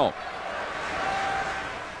at the helm.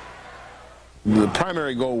 The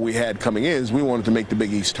primary goal we had coming in is we wanted to make the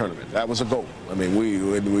Big East tournament. That was a goal. I mean,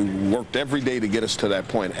 we worked every day to get us to that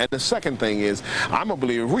point. And the second thing is, I'm a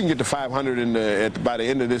believer, if we can get to 500 by the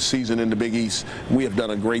end of this season in the Big East, we have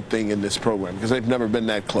done a great thing in this program because they've never been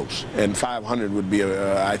that close. And 500 would be,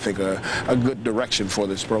 I think, a good direction for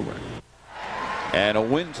this program. And a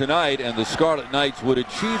win tonight, and the Scarlet Knights would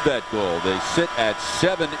achieve that goal. They sit at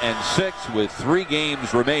 7-6 with 3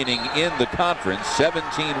 games remaining in the conference,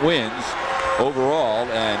 17 wins overall,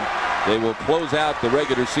 and they will close out the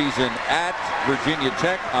regular season at Virginia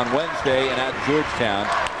Tech on Wednesday and at Georgetown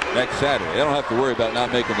next Saturday. They don't have to worry about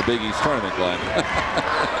not making the Big East tournament, Glenn.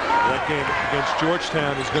 That game against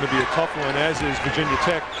Georgetown is going to be a tough one, as is Virginia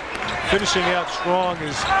Tech. Finishing out strong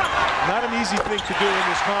is not an easy thing to do in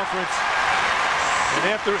this conference. And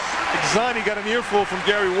after Exani got an earful from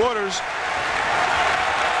Gary Waters,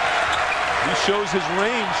 he shows his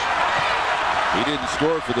range. He didn't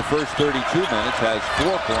score for the first 32 minutes, has 4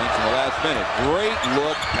 points in the last minute. Great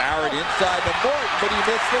look, Barrett inside the Morton, but he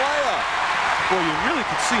missed the layup. Boy, you really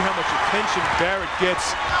can see how much attention Barrett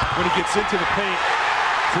gets when he gets into the paint.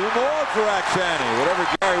 2 more for Axani. Whatever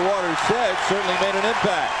Gary Waters said certainly made an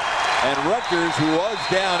impact. And Rutgers, who was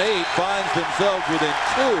down 8, finds themselves within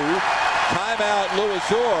 2. Timeout Lewis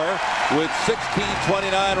Orr with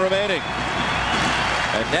 16:29 remaining.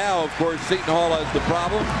 And now, of course, Seton Hall has the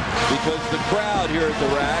problem because the crowd here at the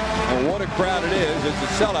rack, and what a crowd it is, it's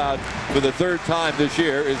a sellout for the 3rd time this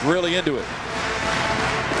year, is really into it.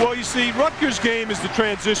 Well, you see, Rutgers' game is the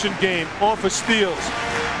transition game off of steals.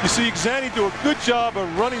 You see Exani do a good job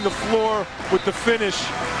of running the floor with the finish.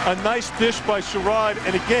 A nice dish by Sherrod.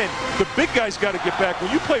 And again, the big guys got to get back. When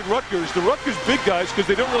you play Rutgers, the Rutgers big guys, because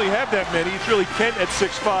they don't really have that many, it's really Kent at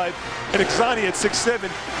 6'5", and Exani at 6'7".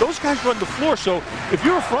 Those guys run the floor. So if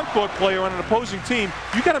you're a front court player on an opposing team,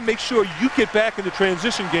 you got to make sure you get back in the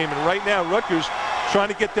transition game. And right now, Rutgers trying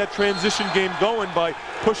to get that transition game going by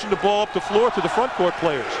pushing the ball up the floor to the front court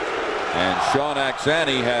players. And Sean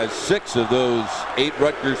Axani has 6 of those 8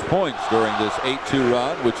 Rutgers points during this 8-2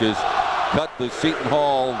 run, which has cut the Seton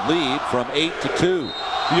Hall lead from 8-2.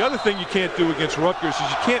 The other thing you can't do against Rutgers is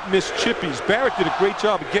you can't miss chippies. Barrett did a great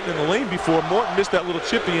job of getting in the lane before. Morton missed that little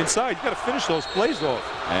chippy inside. You got to finish those plays off.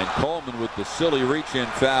 And Coleman with the silly reach-in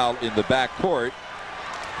foul in the backcourt.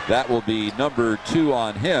 That will be number 2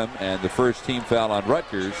 on him, and the first team foul on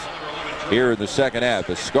Rutgers here in the second half.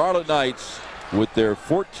 The Scarlet Knights, with their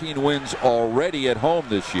 14 wins already at home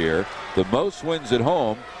this year, the most wins at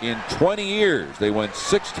home in 20 years. They went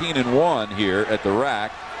 16-1 here at the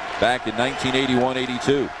rack back in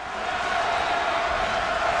 1981-82.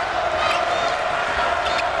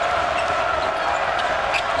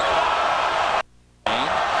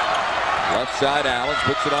 Left side, Allen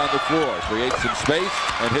puts it on the floor, creates some space,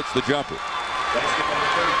 and hits the jumper.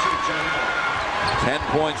 10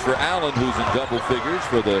 points for Allen, who's in double figures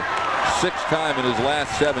for the 6th time in his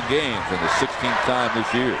last 7 games and the 16th time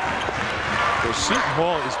this year. Well, Seton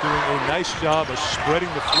Hall is doing a nice job of spreading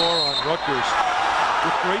the floor on Rutgers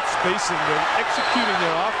with great spacing. They're executing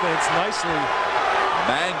their offense nicely.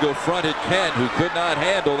 Mango fronted Ken, who could not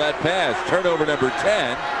handle that pass. Turnover number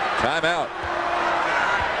 10. Timeout.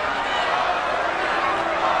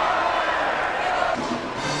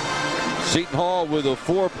 Seton Hall with a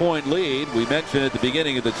 4-point lead. We mentioned at the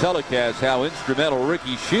beginning of the telecast how instrumental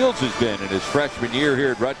Ricky Shields has been in his freshman year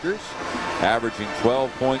here at Rutgers, averaging 12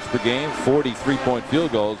 points per game, 43-point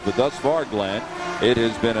field goals. But thus far, Glenn, it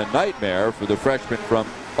has been a nightmare for the freshman from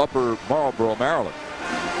Upper Marlboro, Maryland.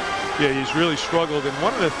 Yeah, he's really struggled. And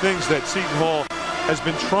one of the things that Seton Hall has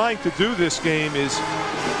been trying to do this game is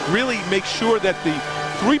really make sure that the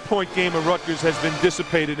 3-point game of Rutgers has been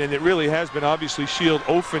dissipated, and it really has been. Obviously, Shield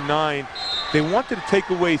 0 for 9. They wanted to take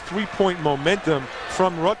away 3-point momentum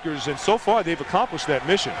from Rutgers, and so far they've accomplished that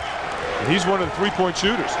mission. And he's one of the 3-point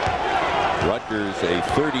shooters. Rutgers a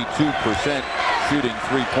 32% shooting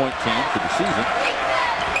 3-point team for the season.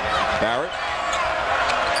 Barrett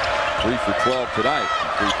 3 for 12 tonight.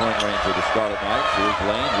 3-point range for the Scarlet Knights. Here's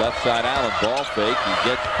Lane, left side Allen, ball fake. He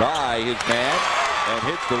gets by his man and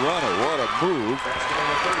hits the runner. What a move.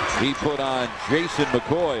 He put on Jason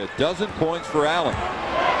McCoy. 12 points for Allen.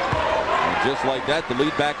 And just like that, the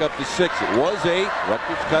lead back up to 6. It was 8.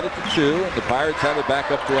 Rutgers cut it to 2, and the Pirates have it back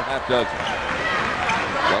up to a half dozen.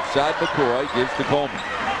 Left side McCoy gives to Coleman.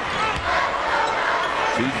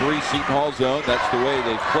 2-3 Seton Hall zone. That's the way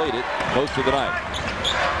they've played it most of the night.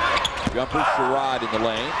 Jumper Sherrod in the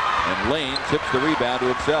lane, and Lane tips the rebound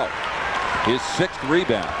to himself. His 6th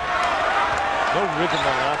rebound. No rhythm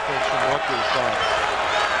on offense from Rutgers.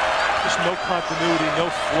 Just no continuity, no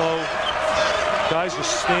flow. Guys are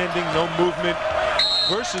standing, no movement.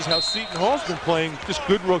 Versus how Seton Hall's been playing. Just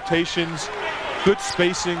good rotations, good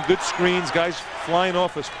spacing, good screens. Guys flying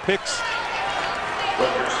off as picks.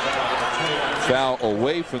 Foul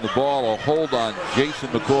away from the ball. A hold on Jason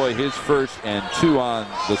McCoy, his first, and 2 on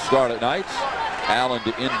the Scarlet Knights. Allen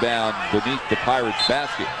to inbound beneath the Pirates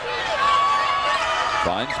basket.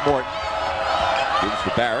 Finds Morton. Gives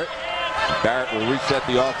to Barrett. Barrett will reset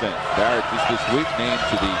the offense. Barrett just this week named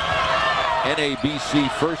to the NABC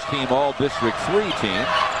first team All-District 3 team.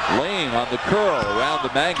 Lane on the curl around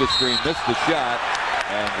the manga screen, missed the shot,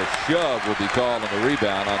 and the shove will be called on the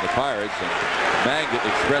rebound on the Pirates. And Manga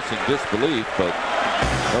expressing disbelief, but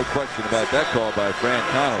no question about that call by Fran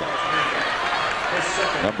Connolly.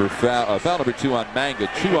 Foul number 2 on Manga,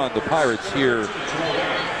 2 on the Pirates here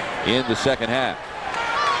in the second half.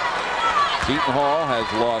 Seton Hall has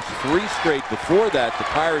lost 3 straight. Before that, the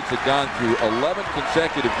Pirates had gone through 11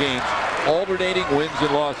 consecutive games, alternating wins and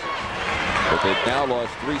losses. But they've now lost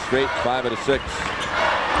 3 straight, 5 out of 6.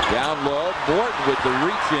 Down low, Morton with the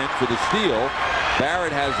reach in for the steal. Barrett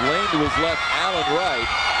has Lane to his left, Allen right.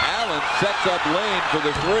 Allen sets up Lane for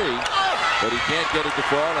the 3, but he can't get it to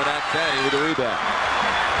fall, and Aksani with the rebound.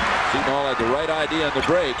 Seton Hall had the right idea on the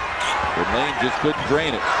break, but Lane just couldn't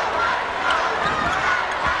drain it.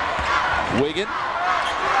 Wiggin.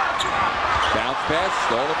 Bounce pass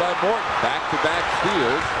stolen by Morton. Back-to-back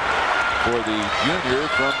steals for the junior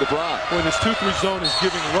from the Bronx. When this 2-3 zone is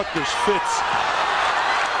giving Rutgers fits.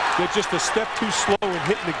 They're just a step too slow in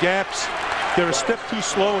hitting the gaps. They're a step too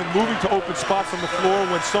slow in moving to open spots on the floor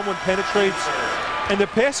when someone penetrates. And their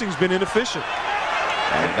passing's been inefficient.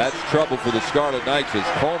 And that's trouble for the Scarlet Knights as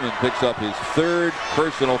Coleman picks up his 3rd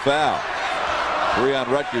personal foul. 3 on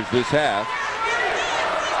Rutgers this half.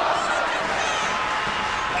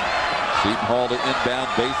 Seton Hall to inbound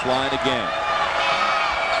baseline again.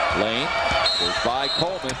 Lane goes by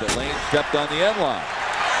Coleman, but Lane stepped on the end line.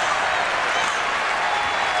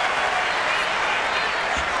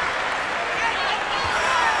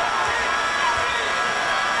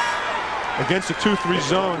 Against the 2-3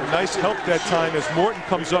 zone, nice help that time as Morton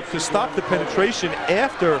comes up to stop the penetration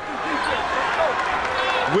after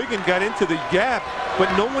Wiggin got into the gap,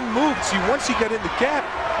 but no one moved. See, once he got in the gap,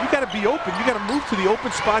 you got to be open. You got to move to the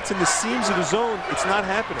open spots in the seams of the zone. It's not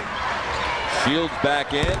happening. Shields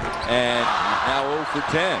back in, and now 0 for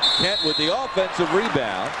 10. Kent with the offensive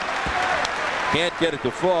rebound. Can't get it to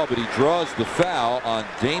fall, but he draws the foul on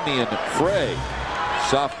Damian Frey,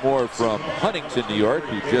 sophomore from Huntington, New York,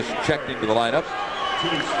 who just checked into the lineup.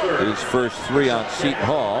 His first 3 on Seton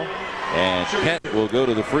Hall, and Kent will go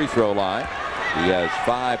to the free throw line. He has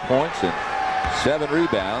 5 points and 7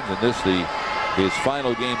 rebounds, and this his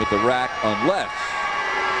final game at the rack, unless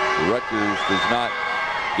Rutgers does not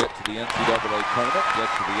get to the NCAA tournament,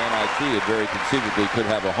 gets to the NIT, and very conceivably could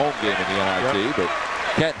have a home game in the NIT. But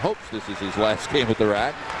Kent hopes this is his last game at the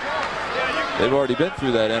rack. They've already been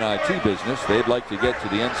through that NIT business. They'd like to get to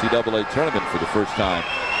the NCAA tournament for the first time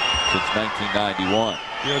since 1991.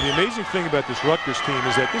 You know, the amazing thing about this Rutgers team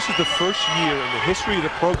is that this is the first year in the history of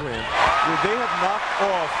the program where they have knocked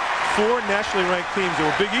off 4 nationally ranked teams. They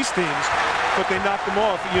were Big East teams, but they knocked them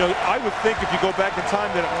off. You know, I would think if you go back in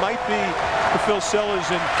time that it might be the Phil Sellers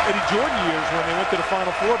and Eddie Jordan years when they went to the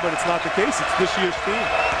Final Four, but it's not the case. It's this year's team.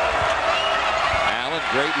 Allen,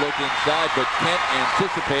 great look inside, but Kent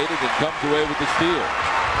anticipated and comes away with the steal.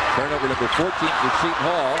 Turnover number 14 for Seton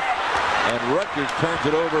Hall, and Rutgers turns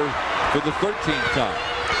it over for the 13th time.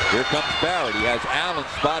 Here comes Barrett. He has Allen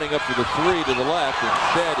spotting up for the 3 to the left.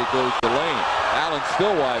 Instead, it goes to Lane. Allen's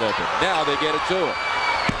still wide open. Now they get it to him.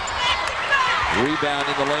 Rebound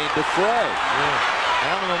in the lane to Frey.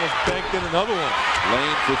 Yeah. Allen almost banked in another one.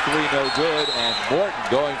 Lane for 3, no good. And Morton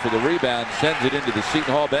going for the rebound sends it into the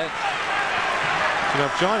Seton Hall bench. You know,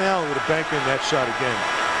 if John Allen would have banked in that shot again,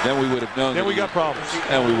 then we would have known. Then we got problems.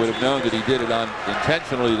 And we would have known that he did it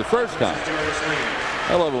intentionally the first time.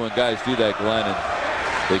 I love it when guys do that, Glenn, and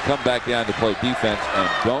they come back down to play defense and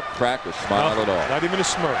don't crack a smile at all. Not even a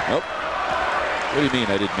smirk. Nope. What do you mean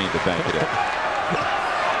I didn't mean to bank it in?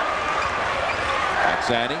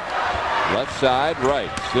 Aksani, left side, right.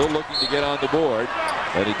 Still looking to get on the board,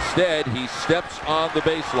 but instead he steps on the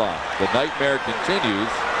baseline. The nightmare continues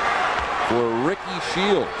for Ricky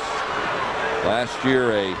Shields. Last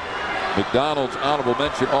year a McDonald's honorable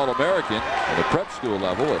mention All-American at the prep school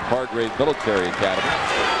level at Hargrave Military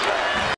Academy.